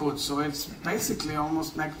to Likud. So it's basically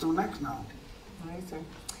almost neck to neck now. Amazing.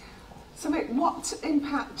 So Mick, what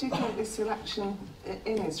impact do you think this election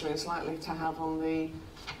in Israel is likely to have on the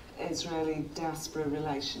Israeli diaspora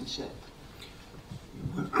relationship?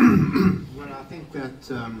 Well, I think that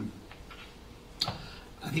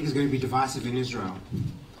it's going to be divisive in Israel,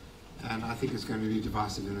 and I think it's going to be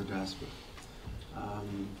divisive in the diaspora.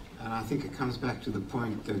 And I think it comes back to the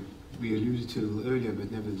point that we alluded to earlier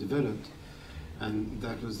but never developed, and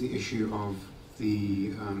that was the issue of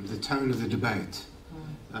the tone of the debate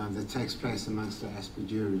that takes place amongst the diaspora,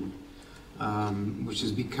 which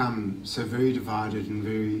has become so very divided and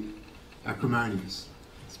very acrimonious.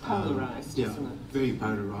 It's polarised, isn't it? Very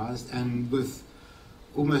polarised, and with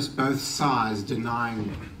almost both sides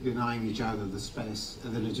denying each other the space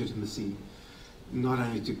and the legitimacy, not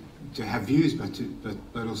only to have views, but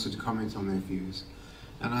also to comment on their views.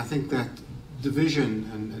 And I think that division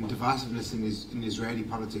and divisiveness in Israeli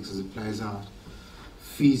politics as it plays out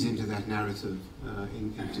feeds into that narrative,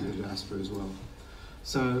 into the diaspora as well.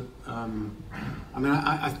 So, I mean,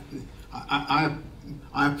 I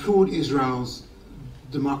applaud Israel's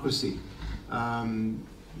democracy,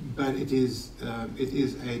 but it is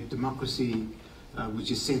a democracy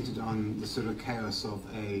which is centered on the sort of chaos of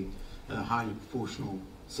a highly proportional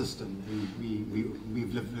system, and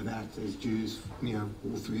we've lived with that as Jews,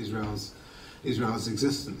 all through Israel's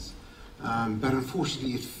existence. But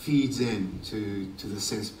unfortunately, it feeds into the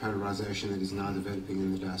sense of polarization that is now developing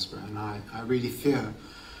in the diaspora. And I really fear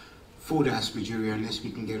for diaspora Jewry, unless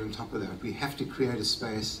we can get on top of that. We have to create a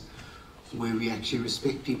space where we actually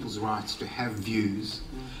respect people's rights to have views,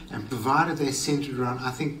 and provided they're centered around,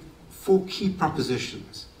 I think, 4 key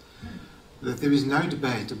propositions. That there is no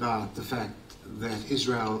debate about the fact that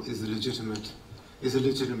Israel is a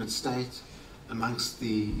legitimate state amongst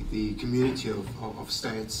the community of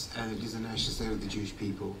states, and it is a nation state of the Jewish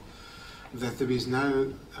people. That there is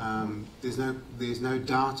there's no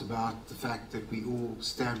doubt about the fact that we all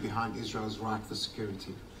stand behind Israel's right for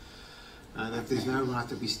security. That there's no right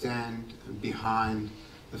that we stand behind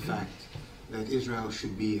the fact that Israel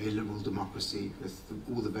should be a liberal democracy with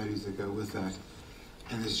all the values that go with that.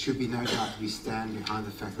 And there should be no doubt that we stand behind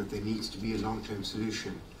the fact that there needs to be a long-term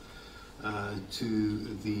solution to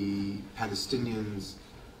the Palestinians'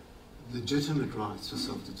 legitimate rights for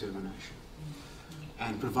self-determination.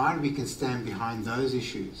 And provided we can stand behind those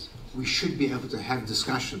issues, we should be able to have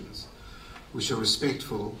discussions which are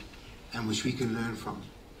respectful and which we can learn from.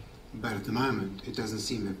 But at the moment, it doesn't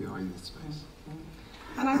seem that we are in that space.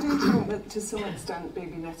 And I do think that to some extent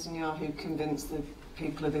Bibi Netanyahu convinced the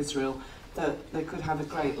people of Israel that they could have a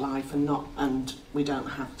great life and we don't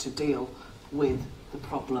have to deal with the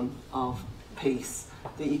problem of peace,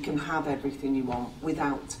 that you can have everything you want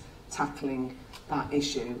without tackling that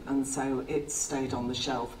issue, and so it's stayed on the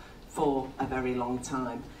shelf for a very long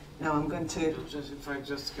time. Now I'm going to... If I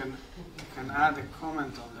just can add a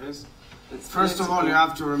comment on this. First of all, you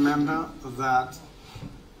have to remember that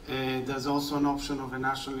there's also an option of a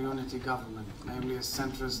national unity government, namely a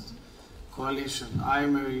centrist coalition.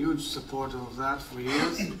 I'm a huge supporter of that for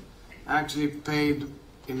years. I actually paid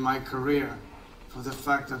in my career for the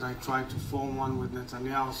fact that I tried to form one with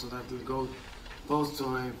Netanyahu so that we'll go both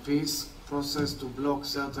to a peace process to block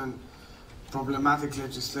certain problematic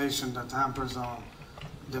legislation that hampers our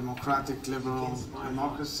democratic liberal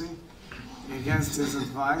democracy. Against his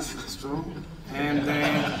advice, that's true. And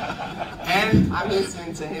I'm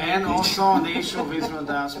listening to him. And also on the issue of Israel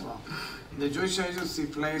diaspora. The Jewish Agency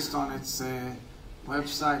placed on its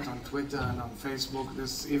website, on Twitter and on Facebook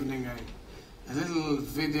this evening a little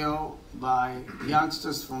video by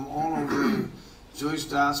youngsters from all of the Jewish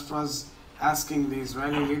diasporas asking the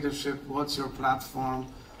Israeli leadership, what's your platform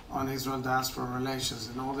on Israel diaspora relations,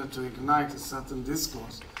 in order to ignite a certain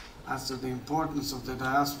discourse as to the importance of the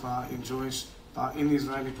diaspora in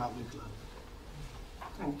Israeli public life.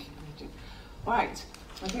 Thank you, Richard. Right,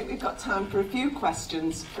 I think we've got time for a few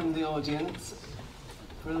questions from the audience.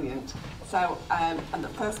 Brilliant. So, and the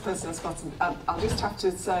first person I've spotted, I'll just have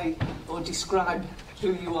to say or describe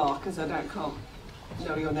who you are, because I can't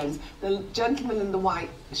know your names. The gentleman in the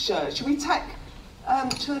white shirt. Should we take,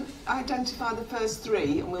 to identify the first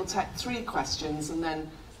 3, and we'll take 3 questions and then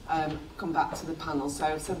come back to the panel.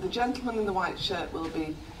 So the gentleman in the white shirt will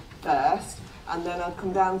be first, and then I'll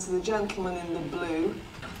come down to the gentleman in the blue,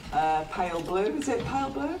 pale blue. Is it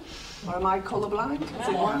pale blue? Or am I colourblind?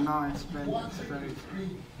 No, it's very...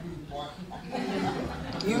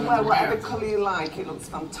 You wear whatever colour you like, it looks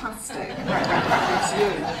fantastic. It's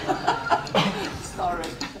you. Sorry.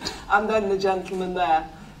 And then the gentleman there,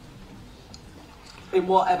 in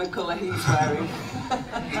whatever colour he's wearing.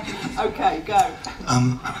 Okay, go.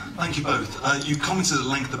 Thank you both. You commented at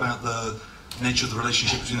length about the nature of the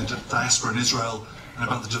relationship between the diaspora and Israel, and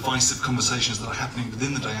about the divisive conversations that are happening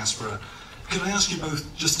within the diaspora. Could I ask you both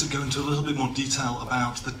just to go into a little bit more detail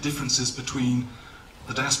about the differences between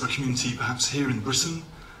the diaspora community perhaps here in Britain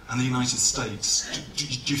and the United States?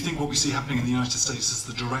 Do you think what we see happening in the United States is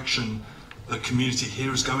the direction the community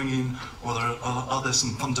here is going in, or are there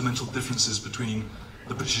some fundamental differences between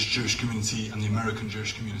the British Jewish community and the American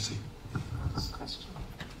Jewish community? Question.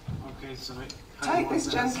 Okay, so take this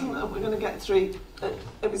gentleman, we're going to get 3.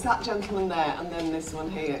 It was that gentleman there and then this one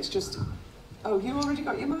here. It's just, oh, you already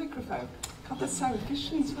got your microphone. God, they're so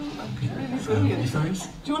efficient, aren't they? Really brilliant. Do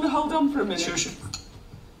you want to hold on for a minute? Sure.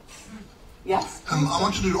 Yes? I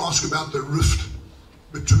wanted to ask about the rift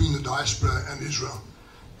between the diaspora and Israel.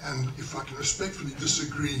 And if I can respectfully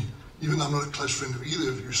disagree, even though I'm not a close friend of either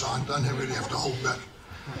of you, so I don't really have to hold back.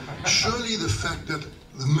 Surely the fact that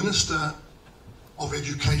the Minister of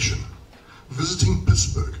Education visiting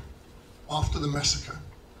Pittsburgh after the massacre,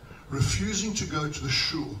 refusing to go to the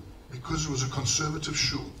shul because it was a conservative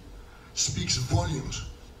shul, speaks volumes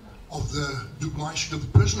of the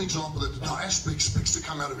personal example that the diaspora expects to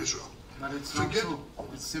come out of Israel. But it's not true.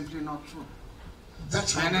 It's simply not true.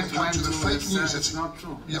 That's why I'm coming to the fake news. It's not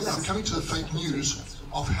true. Yeah, but I'm coming to the fake news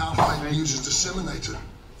of how fake news is disseminated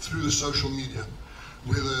through the social media,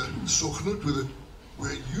 where the Sochnut,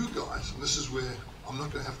 where you guys, and this is where I'm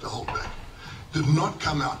not going to have to hold back, did not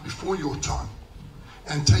come out before your time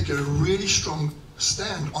and take a really strong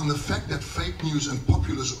stand on the fact that fake news and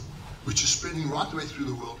populism, which is spreading right the way through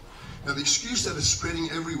the world, now the excuse that it's spreading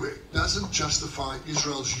everywhere doesn't justify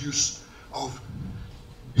Israel's use of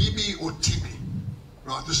Bibi or Tibi.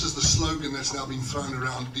 Right, this is the slogan that's now being thrown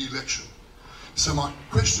around the election. So my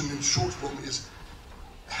question in short form is,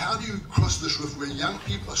 how do you cross this rift where young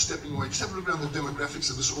people are stepping away? Just have a look around the demographics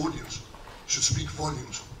of this audience. Should speak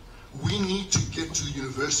volumes. We need to get to the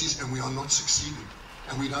universities and we are not succeeding.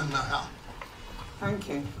 And we don't know how. Thank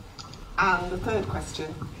you. And the third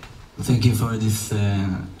question. Thank you for this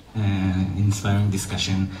inspiring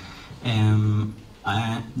discussion.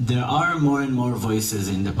 There are more and more voices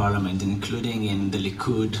in the parliament, including in the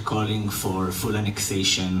Likud, calling for full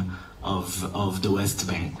annexation of the West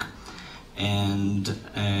Bank. And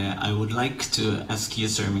I would like to ask you,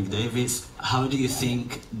 Sir McDavis, how do you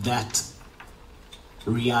think that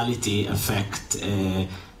reality affect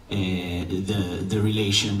the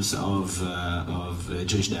relations of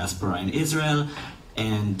Jewish diaspora in Israel,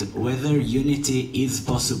 and whether unity is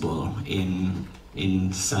possible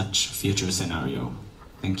in such future scenario?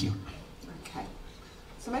 Thank you. Okay.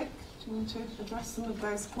 So Mick, do you want to address some of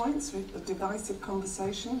those points with the divisive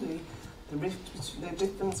conversation, the rift, the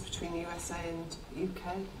difference between USA and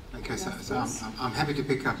UK? Okay, so I'm happy to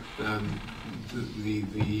pick up the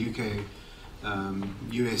UK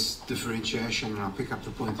US differentiation, and I'll pick up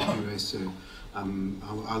the point that you raised. So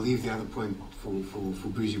I'll leave the other point for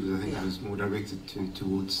Bougie, because I think I was more directed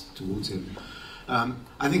towards him.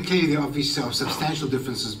 I think clearly there obviously are substantial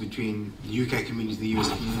differences between the UK community and the US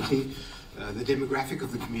community. The demographic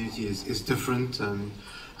of the community is different.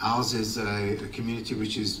 Ours is a community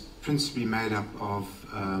which is principally made up of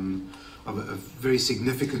a very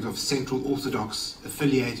significant of Central Orthodox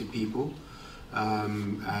affiliated people,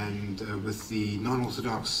 and with the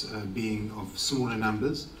non-Orthodox being of smaller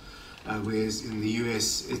numbers, whereas in the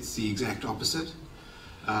US it's the exact opposite.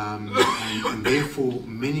 And therefore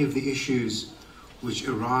many of the issues which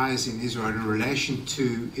arise in Israel in relation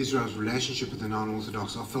to Israel's relationship with the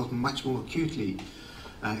non-Orthodox are felt much more acutely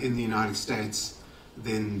in the United States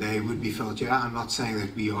than they would be felt here. I'm not saying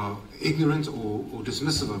that we are ignorant or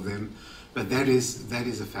dismissive of them, but that is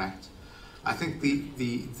a fact. I think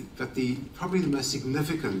probably the most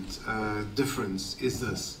significant difference is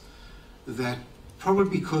this, that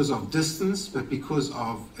probably because of distance, but because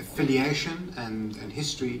of affiliation and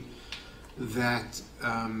history, that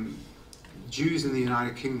Jews in the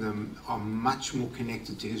United Kingdom are much more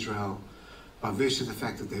connected to Israel by virtue of the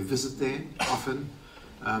fact that they visit there often.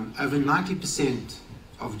 Over 90%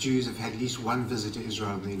 of Jews have had at least one visit to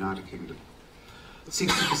Israel in the United Kingdom.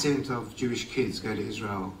 60% of Jewish kids go to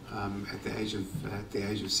Israel at the age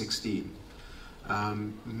of 16.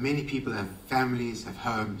 Many people have families, have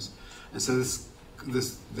homes, and so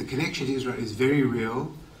the connection to Israel is very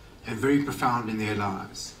real and very profound in their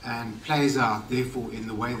lives, and plays out therefore in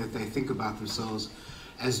the way that they think about themselves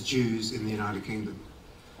as Jews in the United Kingdom.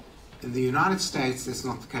 In the United States, that's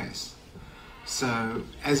not the case. So,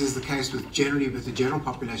 as is the case with the general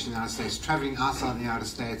population in the United States, traveling outside the United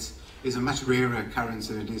States is a much rarer occurrence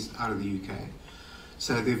than it is out of the UK.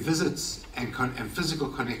 So their visits and physical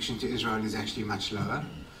connection to Israel is actually much lower.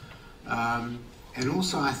 And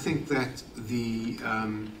also, I think that the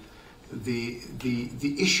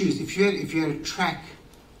issues, if you had to track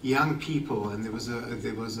young people, and there was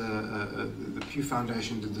the Pew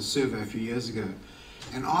Foundation did the survey a few years ago,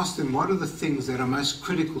 and asked them what are the things that are most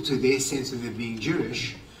critical to their sense of their being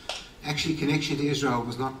Jewish, actually connection to Israel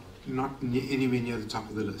was not anywhere near the top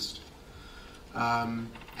of the list. And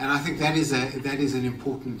I think that is an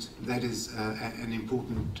important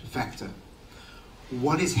factor.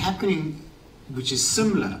 What is happening, which is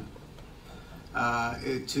similar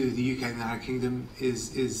to the UK and the United Kingdom, is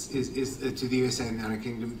to the USA and the United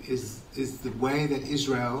Kingdom, is the way that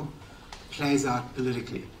Israel plays out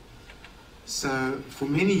politically. So for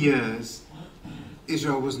many years,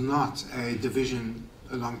 Israel was not a division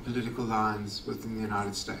along political lines within the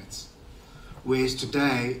United States, whereas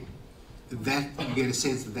today, that you get a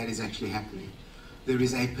sense that is actually happening. There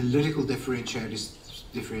is a political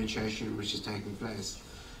differentiation which is taking place,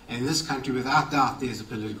 And in this country, without doubt, there's a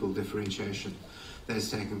political differentiation that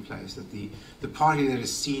has taken place. That the party that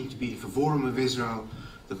is seen to be in favor of Israel,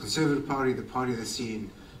 the Conservative Party, the party that's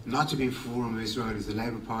seen not to be in favor of Israel is the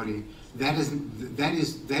Labour Party. That is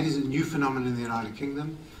a new phenomenon in the United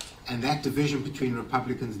Kingdom, and that division between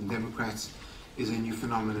Republicans and Democrats is a new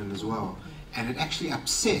phenomenon as well. And it actually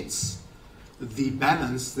upsets the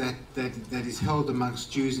balance that is held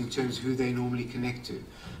amongst Jews in terms of who they normally connect to.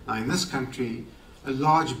 Now, in this country, a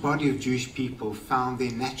large body of Jewish people found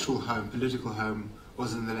their natural home, political home,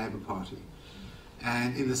 was in the Labour Party.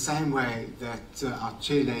 And in the same way that our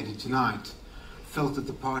chair lady tonight felt that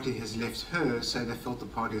the party has left her, so they felt the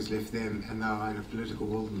party has left them, and they are in a political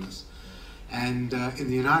wilderness. And in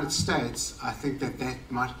the United States, I think that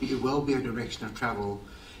might well be a direction of travel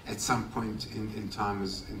at some point in time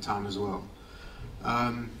as well.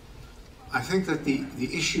 I think that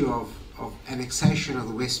the issue of annexation of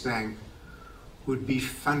the West Bank would be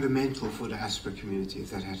fundamental for the diaspora community if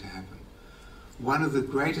that had to happen. One of the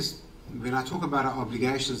greatest, when I talk about our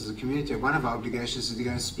obligations as a community, one of our obligations is to go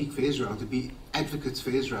and speak for Israel, to be advocates for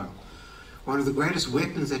Israel. One of the greatest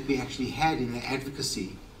weapons that we actually had in the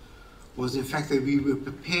advocacy was in fact that we were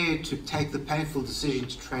prepared to take the painful decision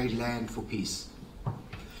to trade land for peace.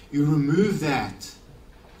 You remove that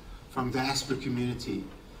from the diaspora community,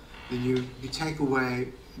 then you take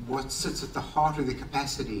away what sits at the heart of the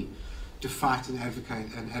capacity to fight and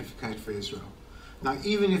advocate for Israel. Now,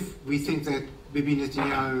 even if we think that Bibi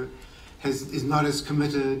Netanyahu is not as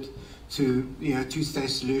committed to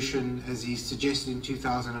two-state solution as he suggested in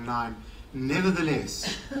 2009,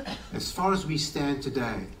 nevertheless, as far as we stand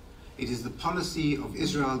today, it is the policy of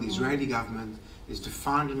Israel, the Israeli government, is to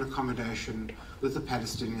find an accommodation with the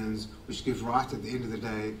Palestinians which gives right at the end of the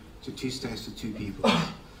day to two states for two peoples.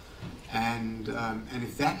 And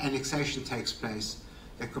if that annexation takes place,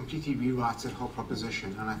 that completely rewrites that whole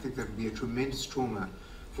proposition, and I think that would be a tremendous trauma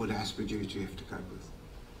for the diaspora Jews to have to cope with.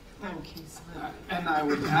 Thank you, sir. And I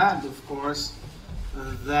would add, of course,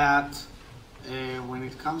 that when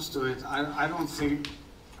it comes to it, I don't think,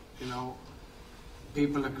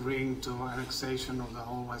 people agreeing to annexation of the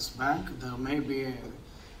whole West Bank. There may be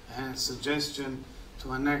a suggestion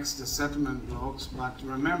to annex the settlement blocks, but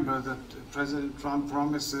remember that President Trump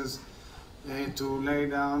promises to lay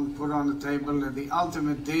down, put on the table the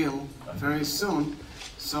ultimate deal very soon.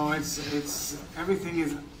 So it's everything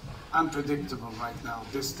is unpredictable right now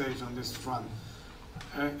at this stage on this front.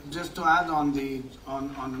 Just to add on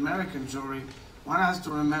American Jewry, one has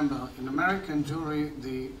to remember in American Jewry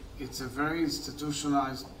it's a very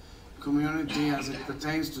institutionalized community as it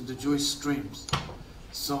pertains to the Jewish streams.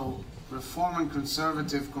 So Reform and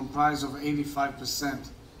Conservative comprise of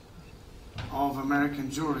 85% of American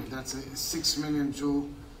Jewry. That's a 6 million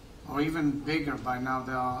Jew, or even bigger by now.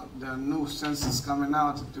 There are new census coming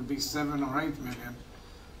out. It could be 7 or 8 million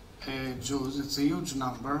Jews. It's a huge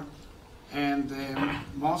number, and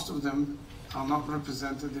most of them are not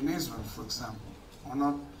represented in Israel, for example, or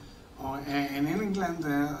not. And in England,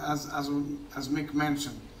 as Mick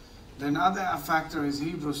mentioned, then other factor is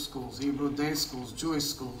Hebrew schools, Hebrew day schools, Jewish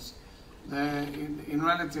schools. In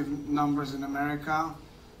relative numbers in America,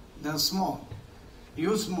 they're small.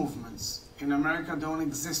 Youth movements in America don't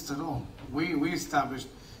exist at all. We established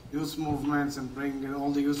youth movements and bring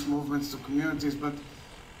all the youth movements to communities, but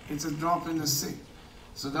it's a drop in the sea.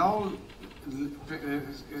 So the whole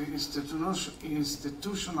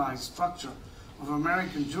institutionalized structure of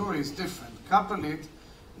American Jewry is different. Couple it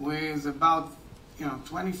with about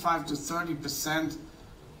 25 to 30%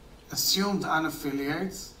 assumed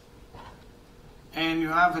unaffiliates, and you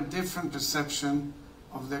have a different perception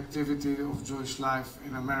of the activity of Jewish life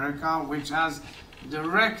in America, which has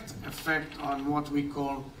direct effect on what we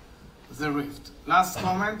call the rift. Last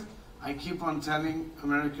comment, I keep on telling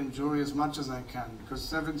American Jewry as much as I can, because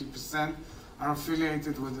 70% are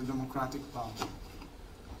affiliated with the Democratic Party.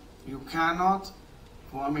 You cannot,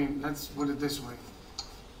 let's put it this way.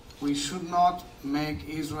 We should not make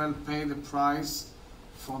Israel pay the price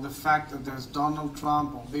for the fact that there's Donald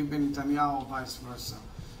Trump or Bibi Netanyahu or vice versa.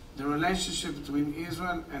 The relationship between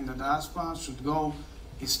Israel and the diaspora should go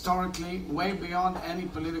historically way beyond any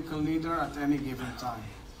political leader at any given time.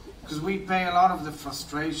 Because we pay a lot of the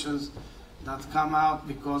frustrations that come out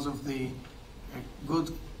because of the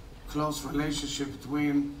good, close relationship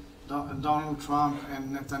between Donald Trump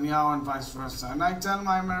and Netanyahu and vice versa. And I tell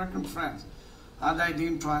my American friends, had I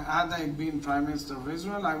been Prime Minister of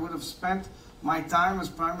Israel, I would have spent my time as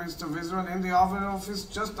Prime Minister of Israel in the Oval Office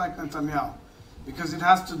just like Netanyahu, because it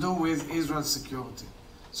has to do with Israel's security.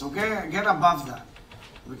 So get above that.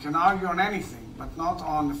 We can argue on anything, but not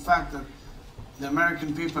on the fact that the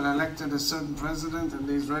American people elected a certain president and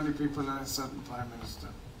the Israeli people a certain prime minister.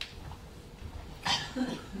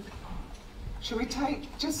 Shall we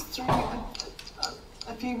take just through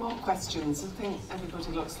a few more questions? I think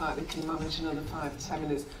everybody looks like they can manage another 5 to 10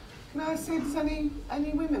 minutes. Can I see if there's any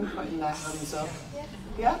women putting their hands up?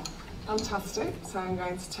 Yeah? Fantastic. So I'm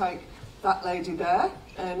going to take that lady there.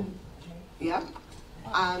 Yeah.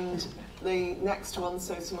 And the next one,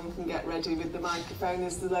 so someone can get ready with the microphone,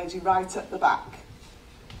 is the lady right at the back.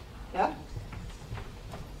 Yeah?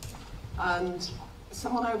 And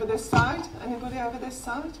someone over this side? Anybody over this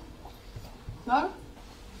side? No?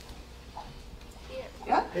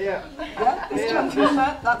 Yeah? Yeah. Yeah, this gentleman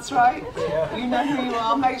there, that's right. Yeah. You know who you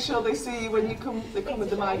are. Make sure they see you when you come. They come with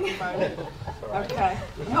the microphone. Okay.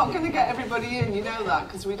 I'm not going to get everybody in, you know that,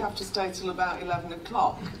 because we'd have to stay till about 11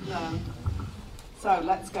 o'clock. So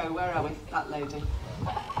let's go. Where are we? That lady.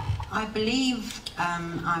 I believe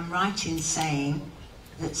I'm right in saying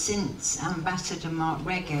that since Ambassador Mark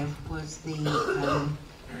Regev was the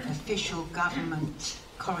official government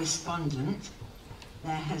correspondent,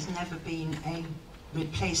 there has never been a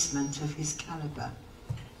replacement of his caliber.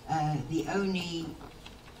 The only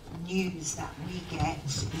news that we get,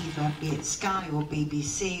 either be it Sky or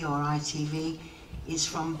BBC or ITV, is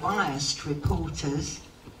from biased reporters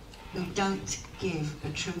who don't give a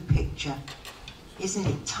true picture. Isn't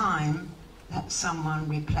it time that someone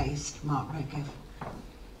replaced Mark Regev?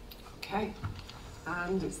 Okay.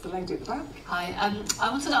 And it's the lady at the back. Hi, I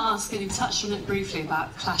wanted to ask, and you touched on it briefly,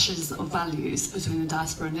 about clashes of values between the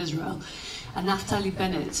diaspora and Israel. And Naftali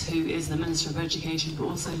Bennett, who is the Minister of Education but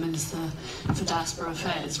also Minister for Diaspora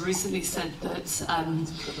Affairs, recently said that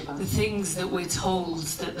the things that we're told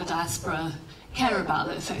that the diaspora care about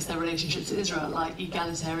that affects their relationship to Israel, like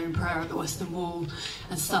egalitarian prayer at the Western Wall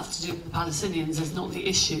and stuff to do with the Palestinians, is not the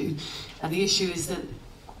issue. And the issue is that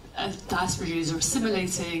diaspora Jews are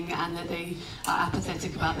assimilating and that they are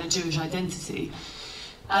apathetic about their Jewish identity,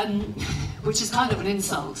 which is kind of an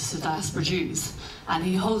insult to diaspora Jews. And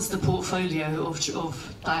he holds the portfolio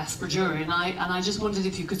of diaspora Jewry, and I just wondered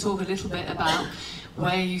if you could talk a little bit about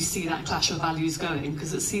where you see that clash of values going,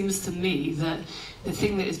 because it seems to me that the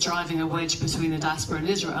thing that is driving a wedge between the diaspora and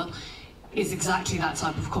Israel is exactly that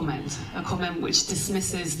type of comment, a comment which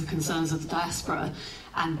dismisses the concerns of the diaspora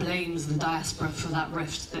and blames the diaspora for that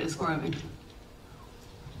rift that is growing.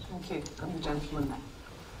 Thank you. And the gentleman there.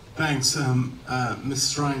 Thanks,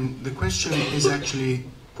 Mrs. Ryan. The question is actually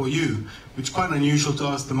for you, which is quite unusual to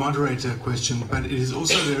ask the moderator a question, but it is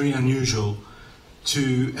also very unusual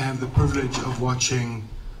to have the privilege of watching,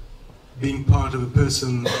 being part of a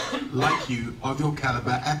person like you, of your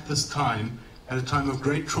caliber, at this time, at a time of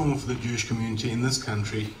great trauma for the Jewish community in this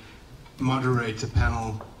country, moderate a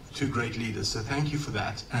panel, two great leaders. So thank you for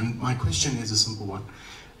that. And my question is a simple one.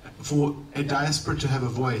 For a diaspora to have a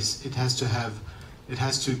voice, it has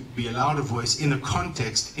to be allowed a voice in a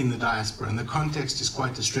context in the diaspora, and the context is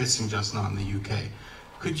quite distressing just now in the UK.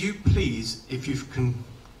 Could you please, if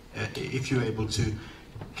you're able to,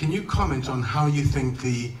 can you comment on how you think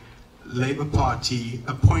the Labour Party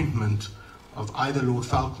appointment of either Lord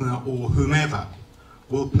Falconer or whomever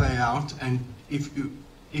will play out, and if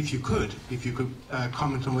you could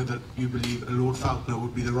comment on whether you believe a Lord Falconer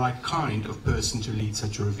would be the right kind of person to lead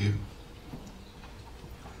such a review?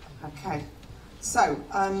 Okay. So,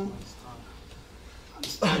 I'll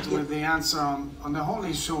start with the answer on the whole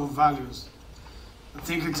issue of values. I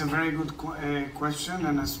think it's a very good question,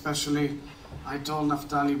 and especially I told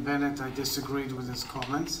Naftali Bennett I disagreed with his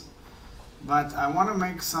comments. But I want to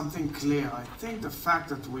make something clear. I think the fact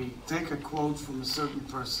that we take a quote from a certain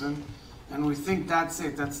person and we think that's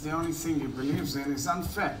it, that's the only thing he believes in, is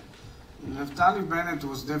unfair. Naftali Bennett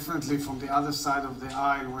was definitely from the other side of the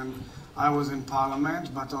aisle when I was in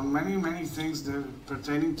Parliament, but on many, many things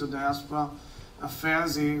pertaining to diaspora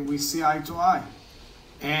affairs, we see eye to eye.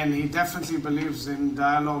 And he definitely believes in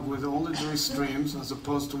dialogue with all the Jewish streams, as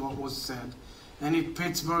opposed to what was said. And in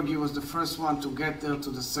Pittsburgh, he was the first one to get there to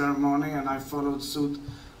the ceremony, and I followed suit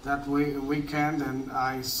that weekend, and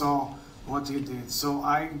I saw what he did. So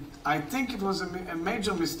I think it was a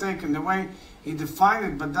major mistake in the way he defined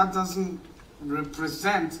it, but that doesn't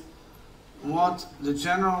represent what the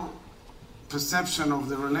general perception of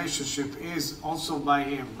the relationship is also by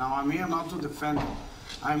him. Now, I'm here not to defend him.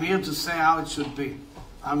 I'm here to say how it should be.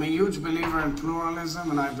 I'm a huge believer in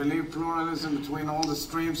pluralism, and I believe pluralism between all the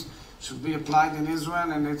streams should be applied in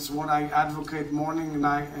Israel, and it's what I advocate morning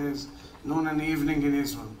and noon and evening in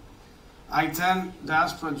Israel. I tell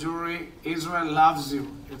diaspora Jewry, Israel loves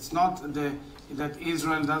you. It's not that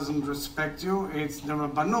Israel doesn't respect you, it's the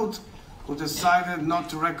Rabbanut who decided not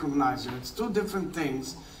to recognize you. It's two different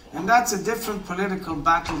things, And that's a different political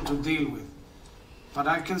battle to deal with. But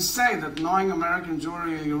I can say that knowing American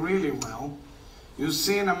Jewry really well, you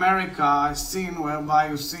see in America a scene whereby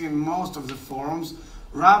you see in most of the forums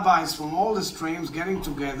rabbis from all the streams getting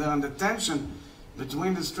together, and the tension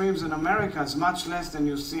between the streams in America is much less than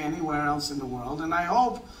you see anywhere else in the world. And I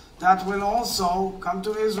hope that will also come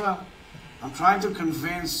to Israel. I'm trying to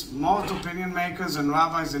convince most opinion makers and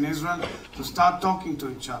rabbis in Israel to start talking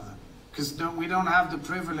to each other, because we don't have the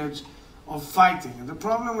privilege of fighting. And the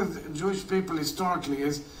problem with Jewish people historically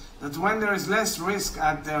is that when there is less risk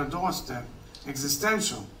at their doorstep,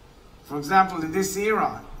 existential, for example, in this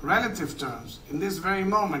era, relative terms, in this very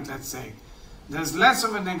moment, let's say, there's less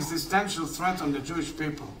of an existential threat on the Jewish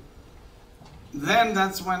people, then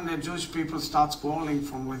that's when the Jewish people start squabbling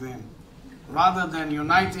from within, rather than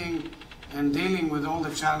uniting and dealing with all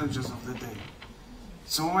the challenges of the day.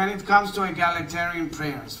 So when it comes to egalitarian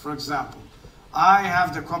prayers, for example, I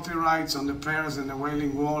have the copyrights on the prayers in the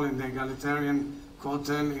Wailing Wall in the egalitarian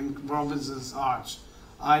Kotel in Robinson's Arch.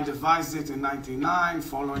 I devised it in '99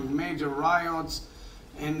 following major riots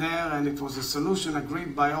in there, and it was a solution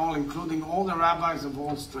agreed by all, including all the rabbis of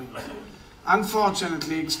all streams.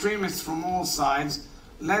 Unfortunately, extremists from all sides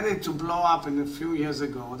led it to blow up a few years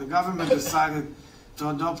ago. The government decided to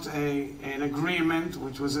adopt an agreement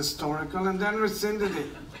which was historical and then rescinded it,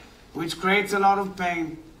 which creates a lot of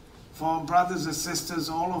pain for brothers and sisters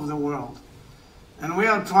all over the world. And we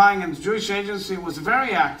are trying, and the Jewish Agency was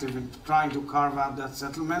very active in trying to carve out that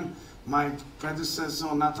settlement. My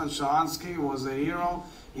predecessor, Natan Sharansky, was a hero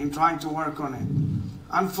in trying to work on it.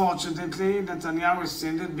 Unfortunately, Netanyahu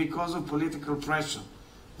rescinded because of political pressure.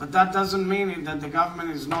 But that doesn't mean that the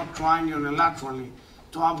government is not trying unilaterally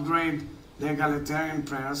to upgrade the egalitarian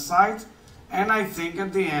prayer site. And I think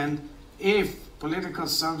at the end, if political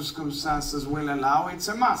circumstances will allow, it's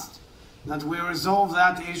a must that we resolve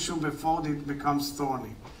that issue before it becomes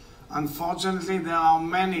thorny. Unfortunately, there are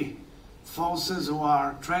many forces who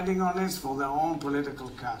are treading on this for their own political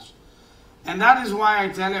cash. And that is why I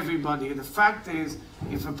tell everybody, the fact is,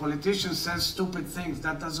 if a politician says stupid things,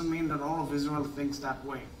 that doesn't mean that all of Israel thinks that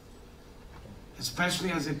way.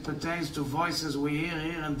 Especially as it pertains to voices we hear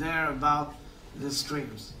here and there about the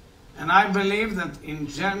streams. And I believe that in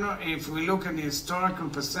general, if we look at the historical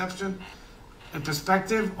perception, a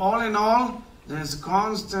perspective, all in all, there's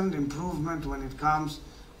constant improvement when it comes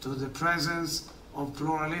to the presence of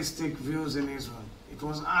pluralistic views in Israel. It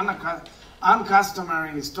was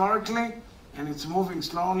uncustomary historically, and it's moving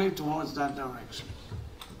slowly towards that direction.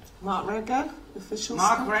 Mark Regev, official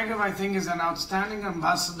Mark staff. Regev, I think, is an outstanding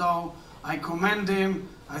ambassador. I commend him.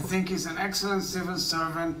 I think he's an excellent civil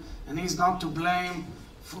servant, and he's not to blame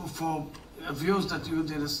for views that you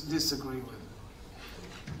disagree with.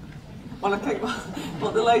 Well, I think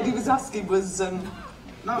what the lady was asking was...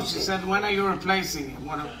 No, she said, when are you replacing him?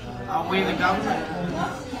 Are we the government?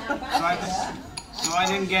 So I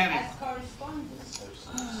didn't get it.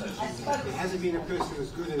 There hasn't been a person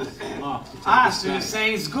as good as Mark. So you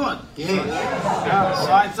say he's good? Yeah.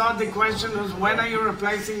 So I thought the question was, when are you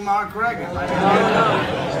replacing Mark Regev?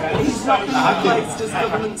 No. He's not been replaced as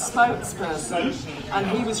government spokesperson, and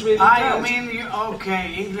he was really good.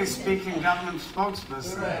 Okay, English-speaking government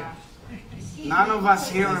spokesperson. None of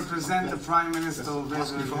us here represent the Prime Minister of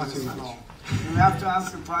Israel. We have to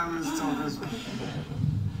ask the Prime Minister of Israel.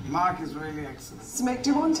 Mark is really excellent. So, Mick,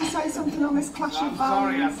 do you want to say something on this clash of values?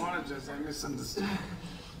 Sorry, I apologize. I misunderstood.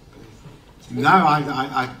 No,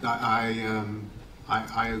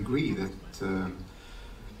 I agree that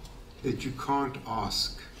that you can't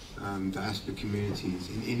ask diaspora communities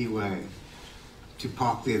in any way to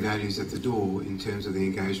park their values at the door in terms of the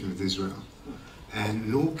engagement with Israel.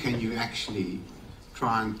 And nor can you actually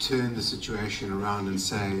try and turn the situation around and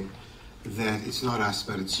say that it's not us,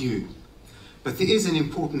 but it's you. But there is an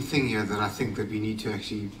important thing here that I think that we need to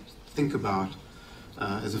actually think about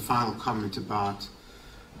as a final comment about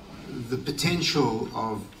the potential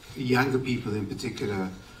of younger people in particular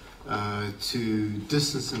to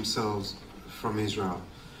distance themselves from Israel.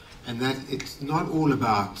 And that it's not all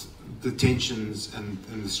about the tensions and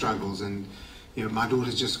the struggles. And you know, my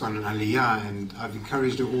daughter's just gone on Aliyah, and I've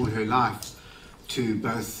encouraged her all her life to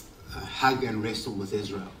both hug and wrestle with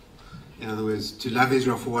Israel. In other words, to love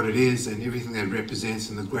Israel for what it is and everything that it represents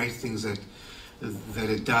and the great things that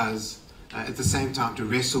it does, at the same time to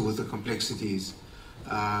wrestle with the complexities,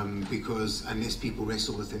 because unless people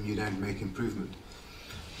wrestle with them, you don't make improvement.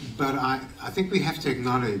 But I think we have to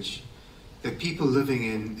acknowledge that people living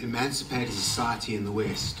in emancipated society in the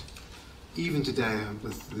West, even today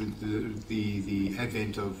with the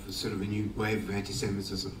advent of sort of a new wave of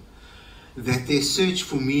anti-Semitism, that their search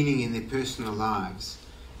for meaning in their personal lives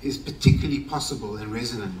is particularly possible and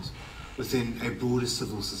resonant within a broader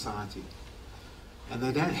civil society. And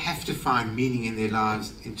they don't have to find meaning in their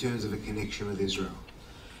lives in terms of a connection with Israel.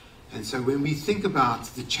 And so when we think about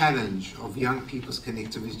the challenge of young people's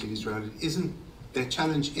connectivity to Israel, that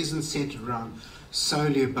challenge isn't centered around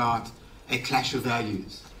solely about a clash of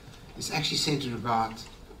values. It's actually centered about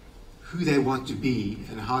who they want to be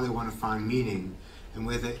and how they want to find meaning, and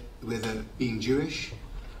whether being Jewish,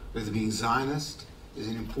 whether being Zionist is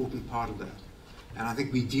an important part of that. And I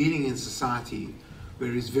think we're dealing in society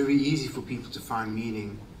where it's very easy for people to find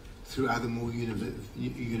meaning through other more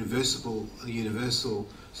universal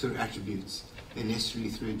sort of attributes than necessarily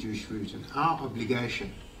through a Jewish root. And our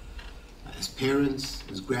obligation as parents,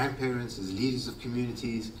 as grandparents, as leaders of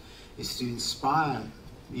communities, is to inspire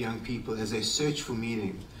young people as they search for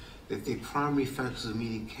meaning, that their primary focus of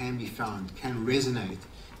meaning can be found, can resonate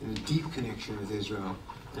in a deep connection with Israel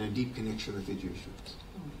and a deep connection with their Jewish roots.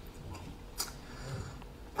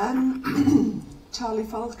 Charlie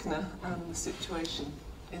Faulkner and the situation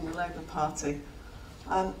in the Labour Party.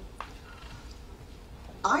 I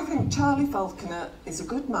think Charlie Faulkner is a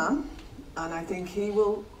good man, and I think he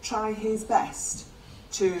will try his best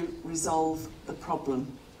to resolve the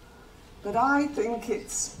problem. But I think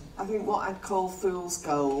it's what I'd call fool's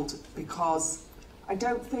gold, because I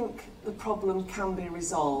don't think the problem can be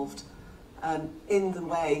resolved in the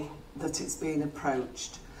way that it's been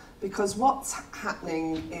approached. Because what's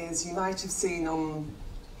happening is, you might have seen on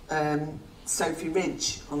Sophie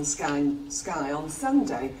Ridge on Sky on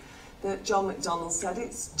Sunday, that John McDonnell said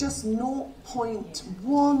it's just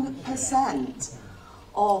 0.1%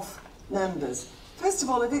 of members. First of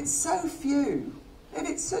all, if it's so few, if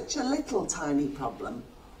it's such a little tiny problem,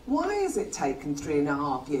 why has it taken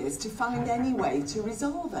 3.5 years to find any way to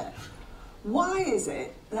resolve it? Why is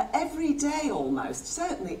it that every day almost,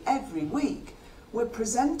 certainly every week, we're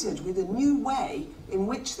presented with a new way in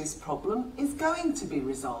which this problem is going to be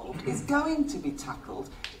resolved, is going to be tackled,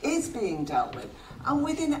 is being dealt with, and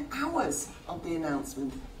within hours of the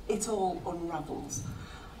announcement, it all unravels.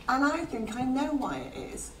 And I think I know why it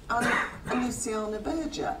is. And Luciana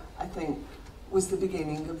Berger, I think, was the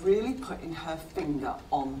beginning of really putting her finger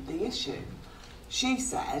on the issue. She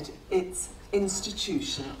said it's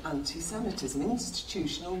institutional anti-Semitism,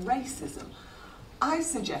 institutional racism. I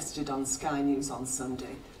suggested on Sky News on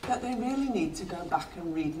Sunday that they really need to go back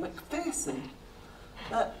and read Macpherson.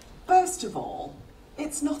 That, first of all,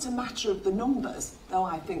 it's not a matter of the numbers, though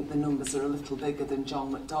I think the numbers are a little bigger than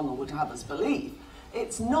John McDonnell would have us believe.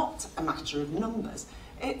 It's not a matter of numbers.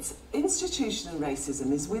 It's institutional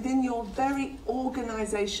racism is within your very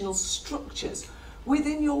organisational structures,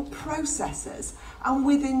 within your processes, and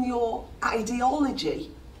within your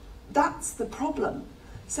ideology. That's the problem.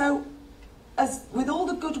 So, as with all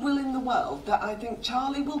the goodwill in the world that I think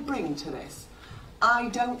Charlie will bring to this, I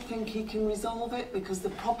don't think he can resolve it, because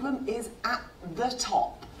the problem is at the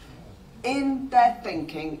top, in their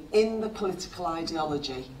thinking, in the political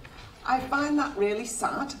ideology. I find that really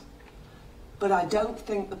sad, but I don't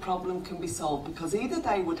think the problem can be solved, because either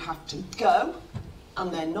they would have to go,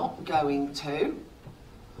 and they're not going to,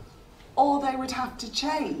 or they would have to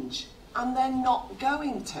change, and they're not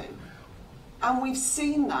going to. And we've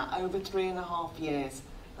seen that over 3.5 years.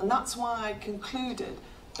 And that's why I concluded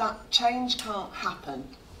that change can't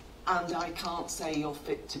happen, and I can't say you're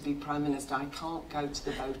fit to be Prime Minister. I can't go to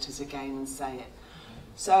the voters again and say it.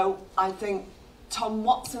 So I think Tom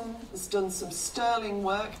Watson has done some sterling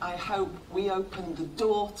work. I hope we opened the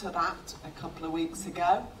door to that a couple of weeks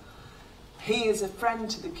ago. He is a friend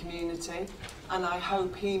to the community, and I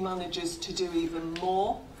hope he manages to do even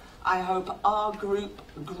more. I hope our group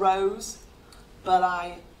grows. But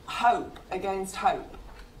I hope, against hope,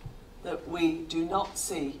 that we do not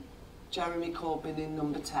see Jeremy Corbyn in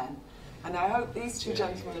number 10. And I hope these two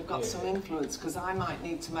gentlemen have got some influence, because I might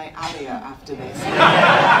need to make Aliyah after this. I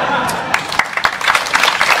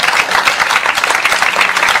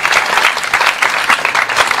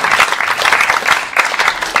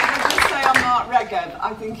just say on Mark Regev,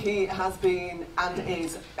 I think he has been and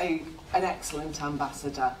is an excellent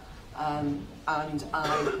ambassador. And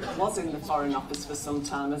I was in the Foreign Office for some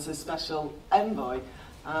time as a special envoy,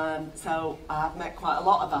 so I've met quite a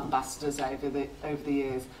lot of ambassadors over the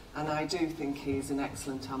years, and I do think he's an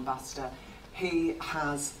excellent ambassador. He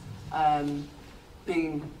has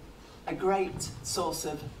been a great source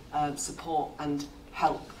of support and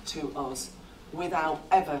help to us without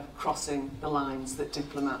ever crossing the lines that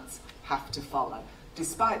diplomats have to follow.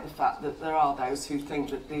 despite the fact that there are those who think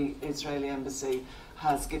that the Israeli embassy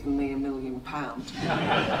has given me £1 million. I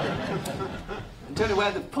don't know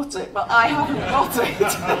where they've put it, but I haven't got it.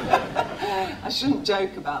 I shouldn't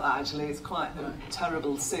joke about that, actually. It's quite a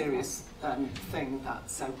terrible, serious thing, that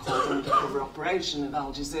so-called undercover operation of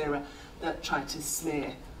Al Jazeera that tried to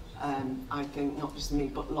smear, I think, not just me,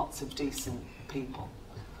 but lots of decent people.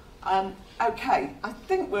 Okay, I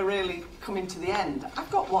think we're really coming to the end. I've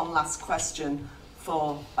got one last question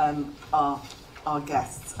for our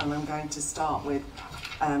guests, and I'm going to start with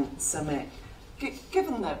Sir Mick.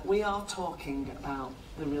 Given that we are talking about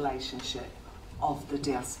the relationship of the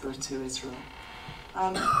diaspora to Israel,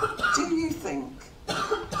 do you think,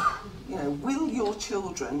 will your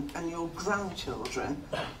children and your grandchildren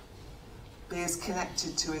be as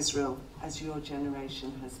connected to Israel as your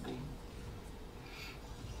generation has been?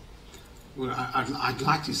 Well, I'd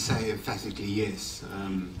like to say emphatically yes.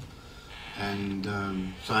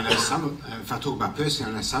 So I know some. If I talk about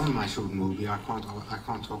personally, I know some of my children will be. I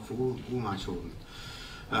can't talk for all my children.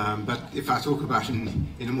 But if I talk about in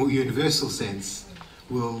a more universal sense,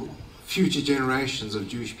 will future generations of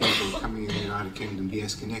Jewish people coming in the United Kingdom be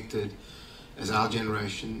as connected as our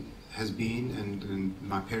generation has been, and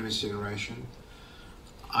my parents' generation?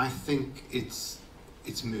 I think it's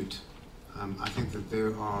moot. I think that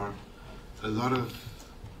there are a lot of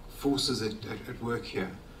forces at work here,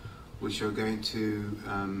 which are going to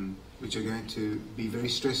be very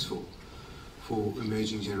stressful for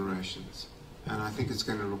emerging generations, and I think it's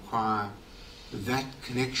going to require that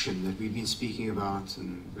connection that we've been speaking about,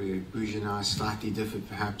 and where Bougie and I slightly differed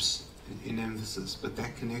perhaps in emphasis, but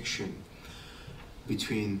that connection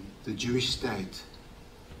between the Jewish state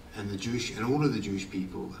and all of the Jewish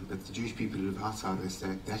people, but the Jewish people who live outside the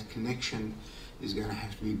state, that connection is going to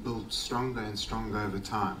have to be built stronger and stronger over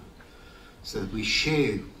time, so that we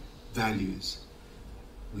share values,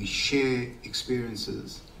 we share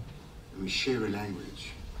experiences, and we share a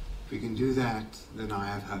language. If we can do that, then I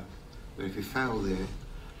have hope. But if we fail there,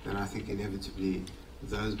 then I think inevitably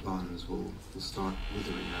those bonds will start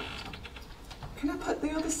withering over time. Can I put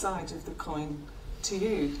the other side of the coin to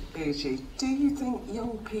you, Bougie? Do you think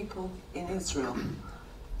young people in Israel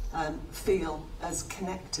feel as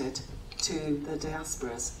connected to the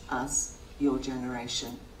diasporas as your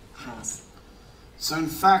generation has? So in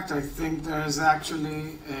fact, I think there is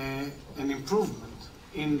actually an improvement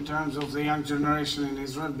in terms of the young generation in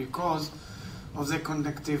Israel because of the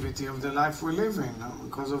connectivity of the life we live in,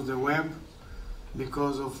 because of the web,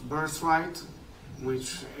 because of birthright,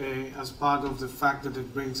 which as part of the fact that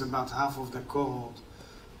it brings about half of the cohort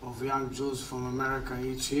of young Jews from America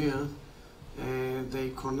each year,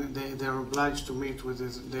 they're obliged to meet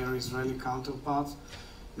with their Israeli counterparts.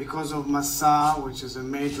 Because of Masa, which is a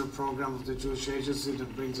major program of the Jewish Agency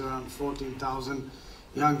that brings around 14,000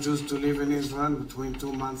 young Jews to live in Israel between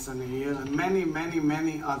 2 months and a year, and many, many,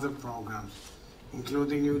 many other programs,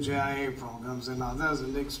 including UJIA programs and others,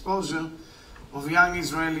 and the exposure of young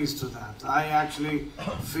Israelis to that. I actually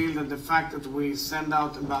feel that the fact that we send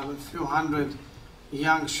out about a few hundred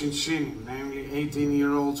young Shinshinim, namely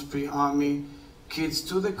 18-year-olds pre-army kids,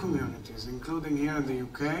 to the communities, including here in the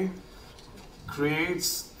UK,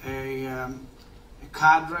 creates a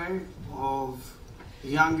cadre of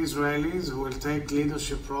young Israelis who will take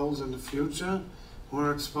leadership roles in the future, who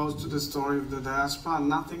are exposed to the story of the diaspora,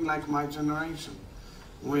 nothing like my generation,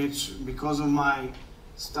 which, because of my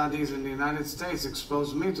studies in the United States,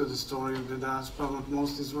 exposed me to the story of the diaspora, but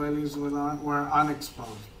most Israelis were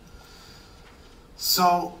unexposed.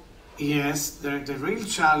 So, yes, the real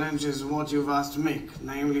challenge is what you've asked Mick,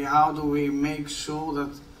 namely how do we make sure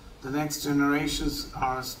that the next generations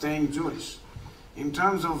are staying Jewish. In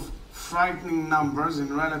terms of frightening numbers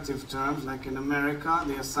in relative terms, like in America,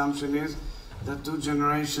 the assumption is that 2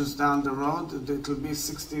 generations down the road, it will be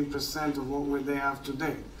 16% of what they have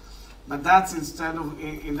today. But that's instead of,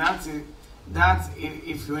 that's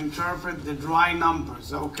if you interpret the dry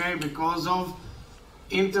numbers, okay, because of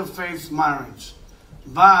interfaith marriage.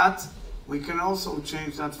 But we can also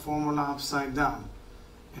change that formula upside down.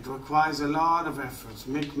 It requires a lot of efforts.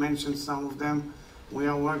 Mick mentioned some of them. We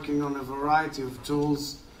are working on a variety of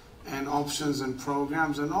tools and options and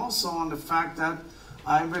programs, and also on the fact that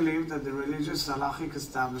I believe that the religious halachic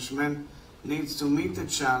establishment needs to meet the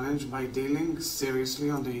challenge by dealing seriously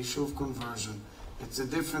on the issue of conversion. It's a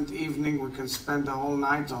different evening we can spend the whole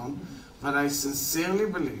night on, but I sincerely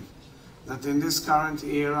believe that in this current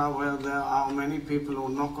era where there are many people who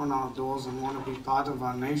knock on our doors and want to be part of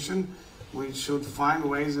our nation, we should find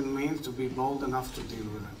ways and means to be bold enough to deal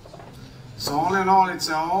with it. So all in all, it's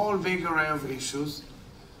a whole big array of issues.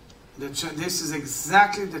 This is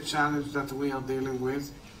exactly the challenge that we are dealing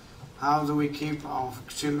with. How do we keep our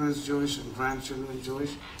children Jewish and grandchildren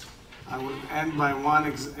Jewish? I will end by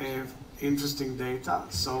one interesting data.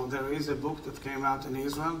 So there is a book that came out in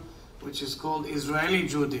Israel, which is called Israeli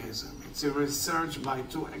Judaism. It's a research by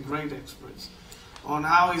two great experts on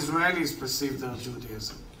how Israelis perceive their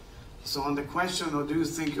Judaism. So on the question, or do you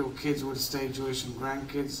think your kids will stay Jewish and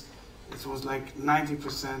grandkids, it was like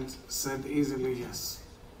 90% said easily yes,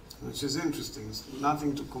 which is interesting. It's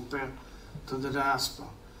nothing to compare to the diaspora.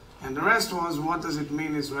 And the rest was, what does it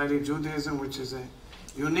mean, Israeli Judaism, which is a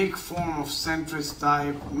unique form of centrist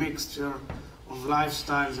type mixture of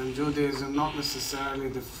lifestyles and Judaism, not necessarily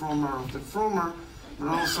the frommer of the frommer, but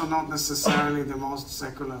also not necessarily the most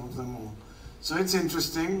secular of them all. So it's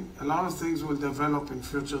interesting. A lot of things will develop in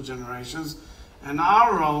future generations. And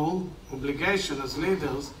our role, obligation as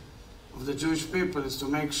leaders of the Jewish people, is to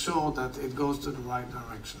make sure that it goes to the right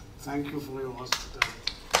direction. Thank you for your hospitality.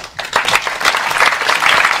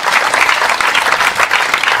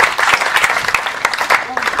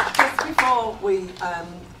 Before we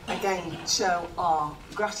again show our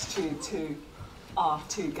gratitude to our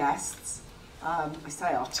two guests, I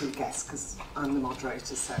say our two guests because I'm the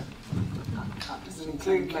moderator, so that doesn't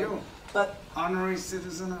include me. But honorary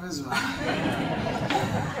citizen of Israel.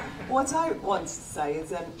 What I want to say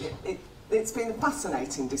is it's been a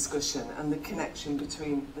fascinating discussion and the connection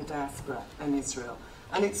between the diaspora and Israel.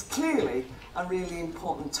 And it's clearly a really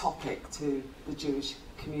important topic to the Jewish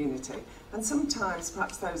community. And sometimes,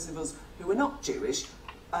 perhaps those of us who are not Jewish,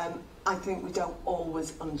 I think we don't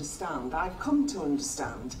always understand. I've come to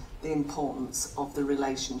understand the importance of the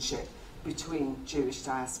relationship between Jewish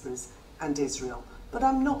diasporas and Israel. But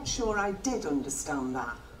I'm not sure I did understand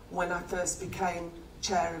that when I first became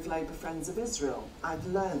chair of Labour Friends of Israel. I've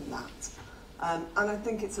learned that. And I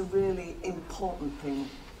think it's a really important thing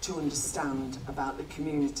to understand about the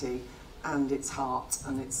community and its heart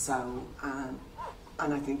and its soul.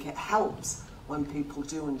 And I think it helps when people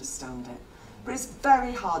do understand it. But it's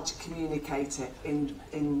very hard to communicate it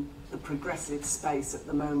in the progressive space at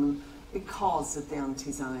the moment because of the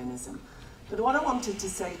anti-Zionism. But what I wanted to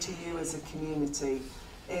say to you as a community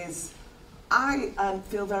is I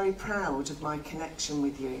feel very proud of my connection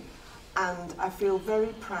with you. And I feel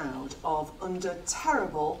very proud of, under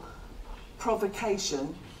terrible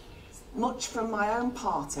provocation, much from my own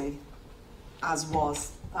party, as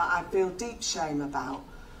was, that I feel deep shame about.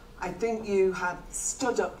 I think you have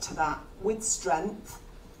stood up to that with strength,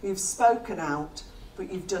 you've spoken out,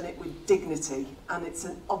 but you've done it with dignity, and it's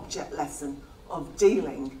an object lesson of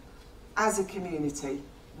dealing as a community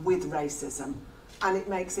with racism, and it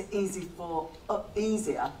makes it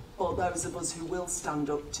easier for those of us who will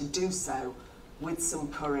stand up to do so with some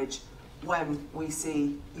courage when we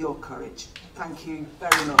see your courage. Thank you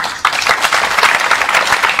very much.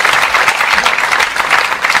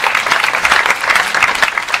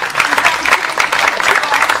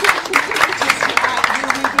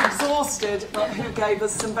 Exhausted, but who gave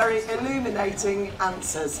us some very illuminating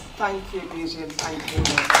answers. Thank you, Bijan. Thank you.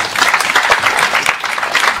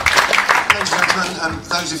 Ladies and gentlemen,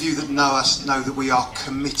 those of you that know us know that we are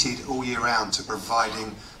committed all year round to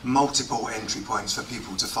providing multiple entry points for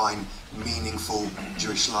people to find meaningful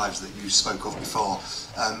Jewish lives that you spoke of before.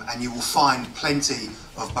 And you will find plenty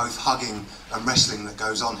of both hugging and wrestling that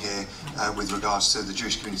goes on here with regards to the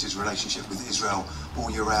Jewish community's relationship with Israel all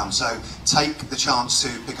year round. So take the chance to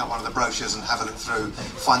pick up one of the brochures and have a look through,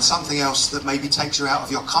 find something else that maybe takes you out of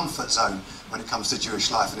your comfort zone when it comes to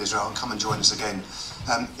Jewish life in Israel, and come and join us again.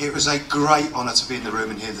 It was a great honour to be in the room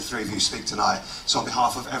and hear the three of you speak tonight. So on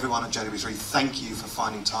behalf of everyone at JW3, thank you for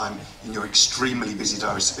finding time in your extremely busy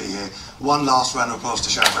diaries to be here. One last round of applause to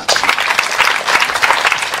show gratitude.